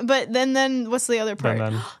no! But then what's the other part?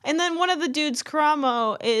 Then. And then one of the dudes,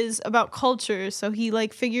 Karamo, is about culture. So he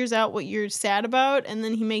like figures out what you're sad about, and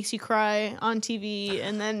then he makes you cry on TV,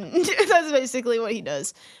 and then that's basically what he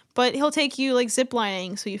does. But he'll take you like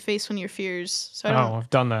ziplining, so you face one of your fears. So I don't Oh, I've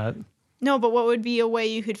done that. no, but what would be a way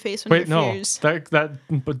you could face one Wait, of your no. fears? That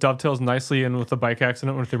but dovetails nicely in with the bike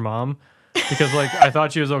accident with your mom, because like I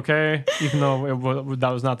thought she was okay, even though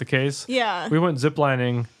that was not the case. Yeah. We went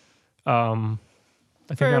ziplining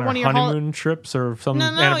I think For on one our of your honeymoon trips or some No,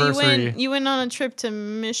 anniversary. you went on a trip to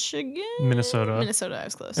Michigan, Minnesota. I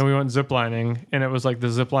was close. And we went ziplining, and it was like the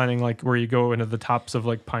ziplining, like where you go into the tops of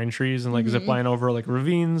like pine trees and like zipline over like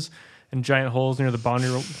ravines and giant holes near the boundary.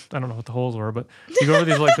 I don't know what the holes were, but you go over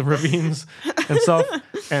these like the ravines and stuff.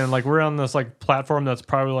 And like we're on this like platform that's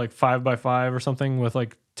probably like 5x5 or something with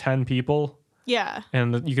like 10 people. Yeah.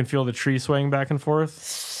 And you can feel the tree swaying back and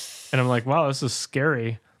forth. And I'm like, wow, this is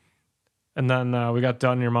scary. And then we got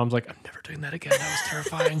done, and your mom's like, I'm never doing that again. That was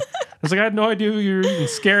terrifying. I was like, I had no idea you were even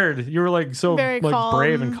scared. You were like so Very like calm.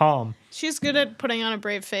 brave and calm. She's good at putting on a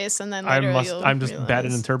brave face, and then later I'm just bad at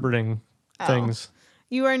realize. interpreting things.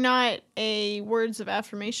 You are not a words of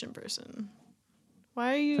affirmation person.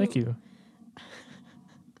 Why are you? Thank you.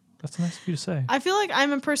 That's nice of you to say. I feel like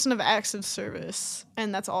I'm a person of acts of service,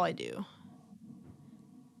 and that's all I do.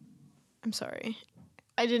 I'm sorry.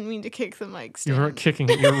 I didn't mean to kick the mic stand. You weren't kicking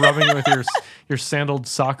it. You're rubbing it with your sandaled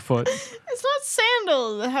sock foot. It's not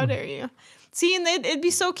sandals. How dare you? See, and it'd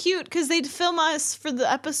be so cute because they'd film us for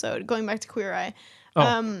the episode, going back to Queer Eye.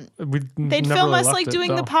 They'd film us like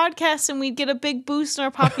doing the podcast, and we'd get a big boost in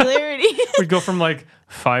our popularity. We'd go from like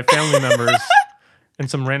 5 family members and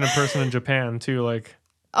some random person in Japan to like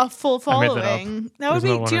a full I made that up. following. That would There's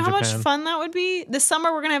no be. one Do you know in how much Japan. fun that would be? This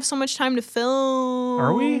summer, we're gonna have so much time to film.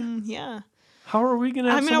 Are we? Yeah. How are we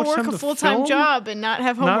gonna? Have I'm so gonna much work time a to full-time film? job and not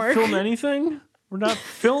have homework. Not film anything. We're not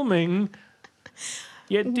filming.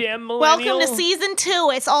 You damn millennial. Welcome to season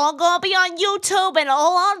 2. It's all gonna be on YouTube and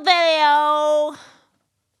all on video.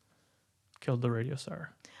 Killed the radio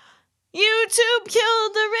star. YouTube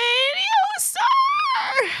killed the radio star.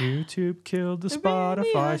 YouTube killed the radio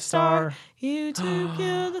Spotify star. YouTube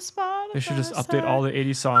killed the Spotify. They should just update star. all the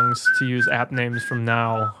 80s songs to use app names from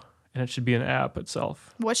now, and it should be an app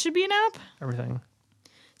itself. What should be an app? Everything.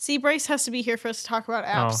 See, Bryce has to be here for us to talk about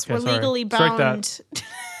apps. okay, We're sorry. legally Strike bound.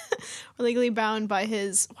 We're legally bound by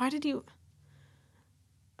his. Why did you?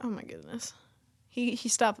 Oh my goodness. He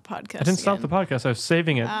stopped the podcast. I didn't stop the again. podcast. I was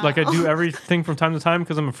saving it. Like I do everything from time to time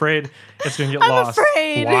because I'm afraid it's going to get I'm lost.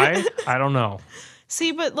 afraid. Why? I don't know.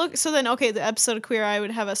 See, but look, so then, okay, the episode of Queer Eye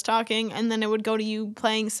would have us talking, and then it would go to you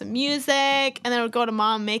playing some music, and then it would go to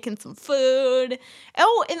Mom making some food.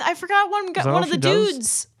 Oh, and I forgot one that one all of the she does?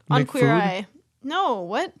 dudes on Make Queer food? Eye. No,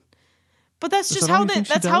 what? But that's Is just that all how you think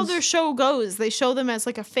she that's how does? their show goes. They show them as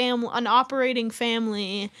like a family, an operating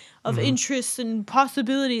family of Mm-hmm. interests and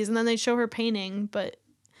possibilities, and then they show her painting, but.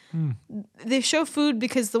 Hmm. They show food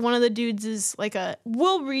because one of the dudes is like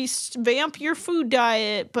we'll revamp your food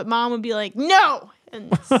diet, but Mom would be like, no,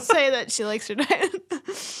 and say that she likes her diet. I They'd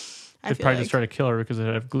feel probably like just try to kill her because it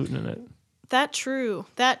had glutten in it. that true.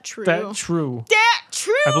 That true. I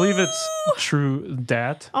I believe it's true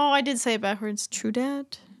dat. Oh, I did say it backwards. True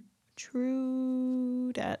dat.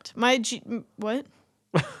 What?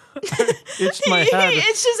 It's my head.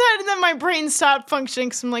 It's just that, and then my brain stopped functioning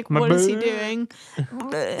because I'm like, My what is he brain.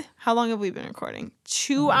 doing? How long have we been recording?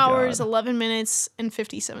 2 my hours, God. 11 minutes, and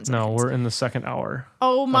 57 seconds. No, we're in the second hour.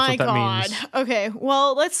 Oh my what that God. means. Okay,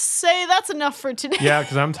 well, let's say that's enough for today. Yeah,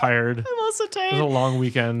 because I'm tired. I'm also It was a tired. long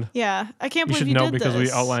weekend. Yeah, I can't You believe should you know did because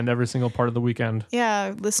this. we outlined every single part of the weekend.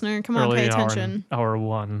 Yeah, listener, come on, Early pay in attention. hour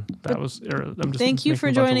 1. That was. I'm just Thank you making for a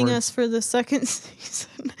bunch of joining words. us for the second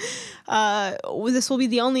season. This will be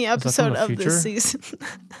the only that from episode the of this future? season.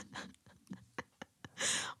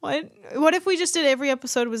 What if we just did every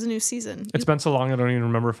episode was a new season? It's been so long, I don't even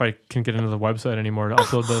remember if I can get into the website anymore to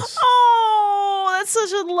upload this. Oh, that's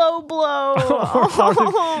such a low blow.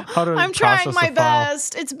 How to I'm trying process my the file.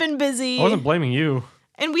 best. It's been busy. I wasn't blaming you.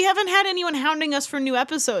 And we haven't had anyone hounding us for new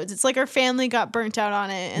episodes. It's like our family got burnt out on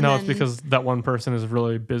it. And No, then it's because that one person is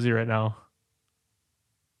really busy right now.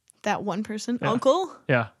 that one person, Yeah. Uncle.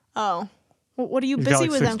 Yeah. Oh, what are you He's busy got like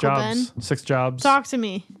with, 6 Uncle jobs. Ben? 6 jobs. Talk to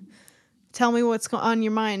me. Tell me what's on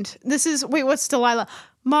your mind. What's Delilah?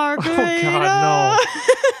 Margaret. Oh, God,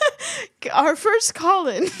 no. Our first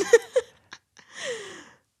Colin.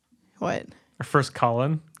 What? Our first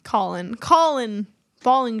Colin. Colin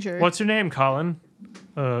Bollinger. What's your name, Colin?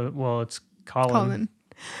 Well, it's Colin. Colin?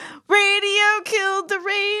 Radio killed the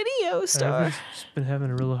radio star. I've just been having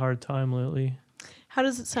a really hard time lately. How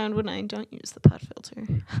does it sound when I don't use the pot filter?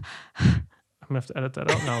 I'm gonna have to edit that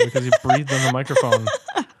out now because you breathed on the microphone.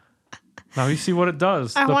 Now you see what it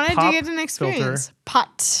does. I The wanted to pop get an experience. filter.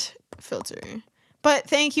 Pot filter. But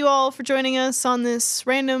thank you all for joining us on this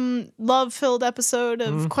random love-filled episode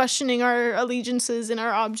of questioning our allegiances and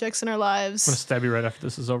our objects in our I'm gonna lives. stab you right after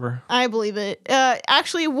this is over. I believe it.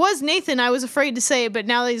 Actually, it was Nathan. I was afraid to say it, but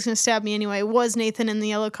now that he's going to stab me anyway, it was Nathan in the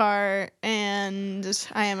yellow car, and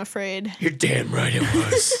I am afraid. You're damn right it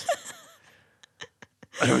was.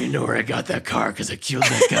 I don't even know where I got that car because I killed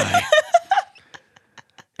that guy.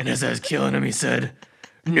 And as I was killing him, he said,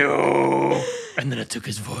 no. And then I took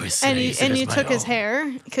his voice. And he said, you "It's took my his own."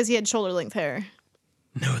 hair because he had shoulder length hair.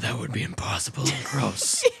 No, that would be impossible and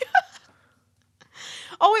gross.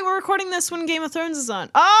 Oh wait, we're recording this when Game of Thrones is on.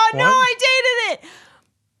 Oh no, What? I dated it.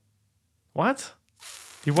 What?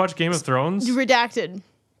 You watch Game of Thrones? Redacted.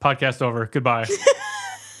 Podcast over. Goodbye.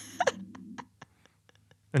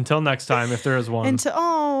 Until next time, if there is one.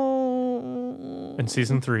 In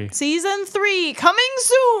season 3. Season 3 coming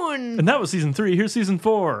soon And that was season 3. Here's season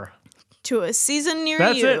 4. to a season near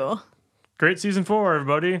That's you. it. Great season 4,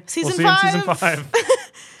 everybody. Season we'll see you in 5. season 5.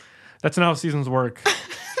 That's not how seasons work.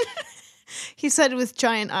 He said with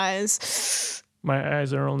giant eyes. My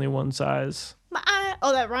eyes are only one size. My eye.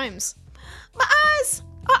 Oh, that rhymes. My eyes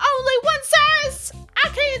are only one size. I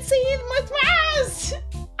can't see them with my eyes.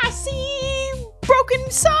 I see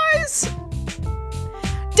broken size.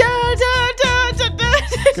 Da da da da da.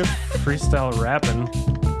 Good freestyle rapping.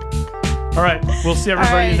 All right, we'll see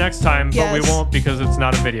everybody All right. next time, but Yes. we won't because it's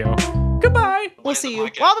not a video. Goodbye. We'll see you.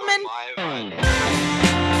 Podcast Wildman. live.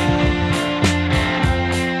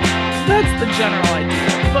 That's the general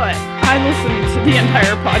idea. But I listened to the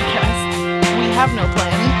entire podcast. We have no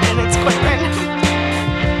plan, and it's quite random.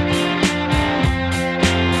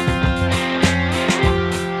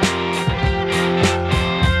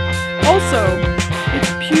 Also, it's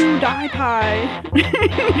PewDiePie.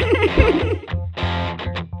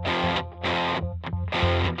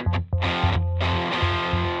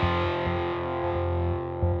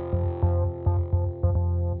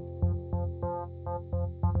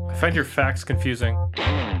 I find your facts confusing.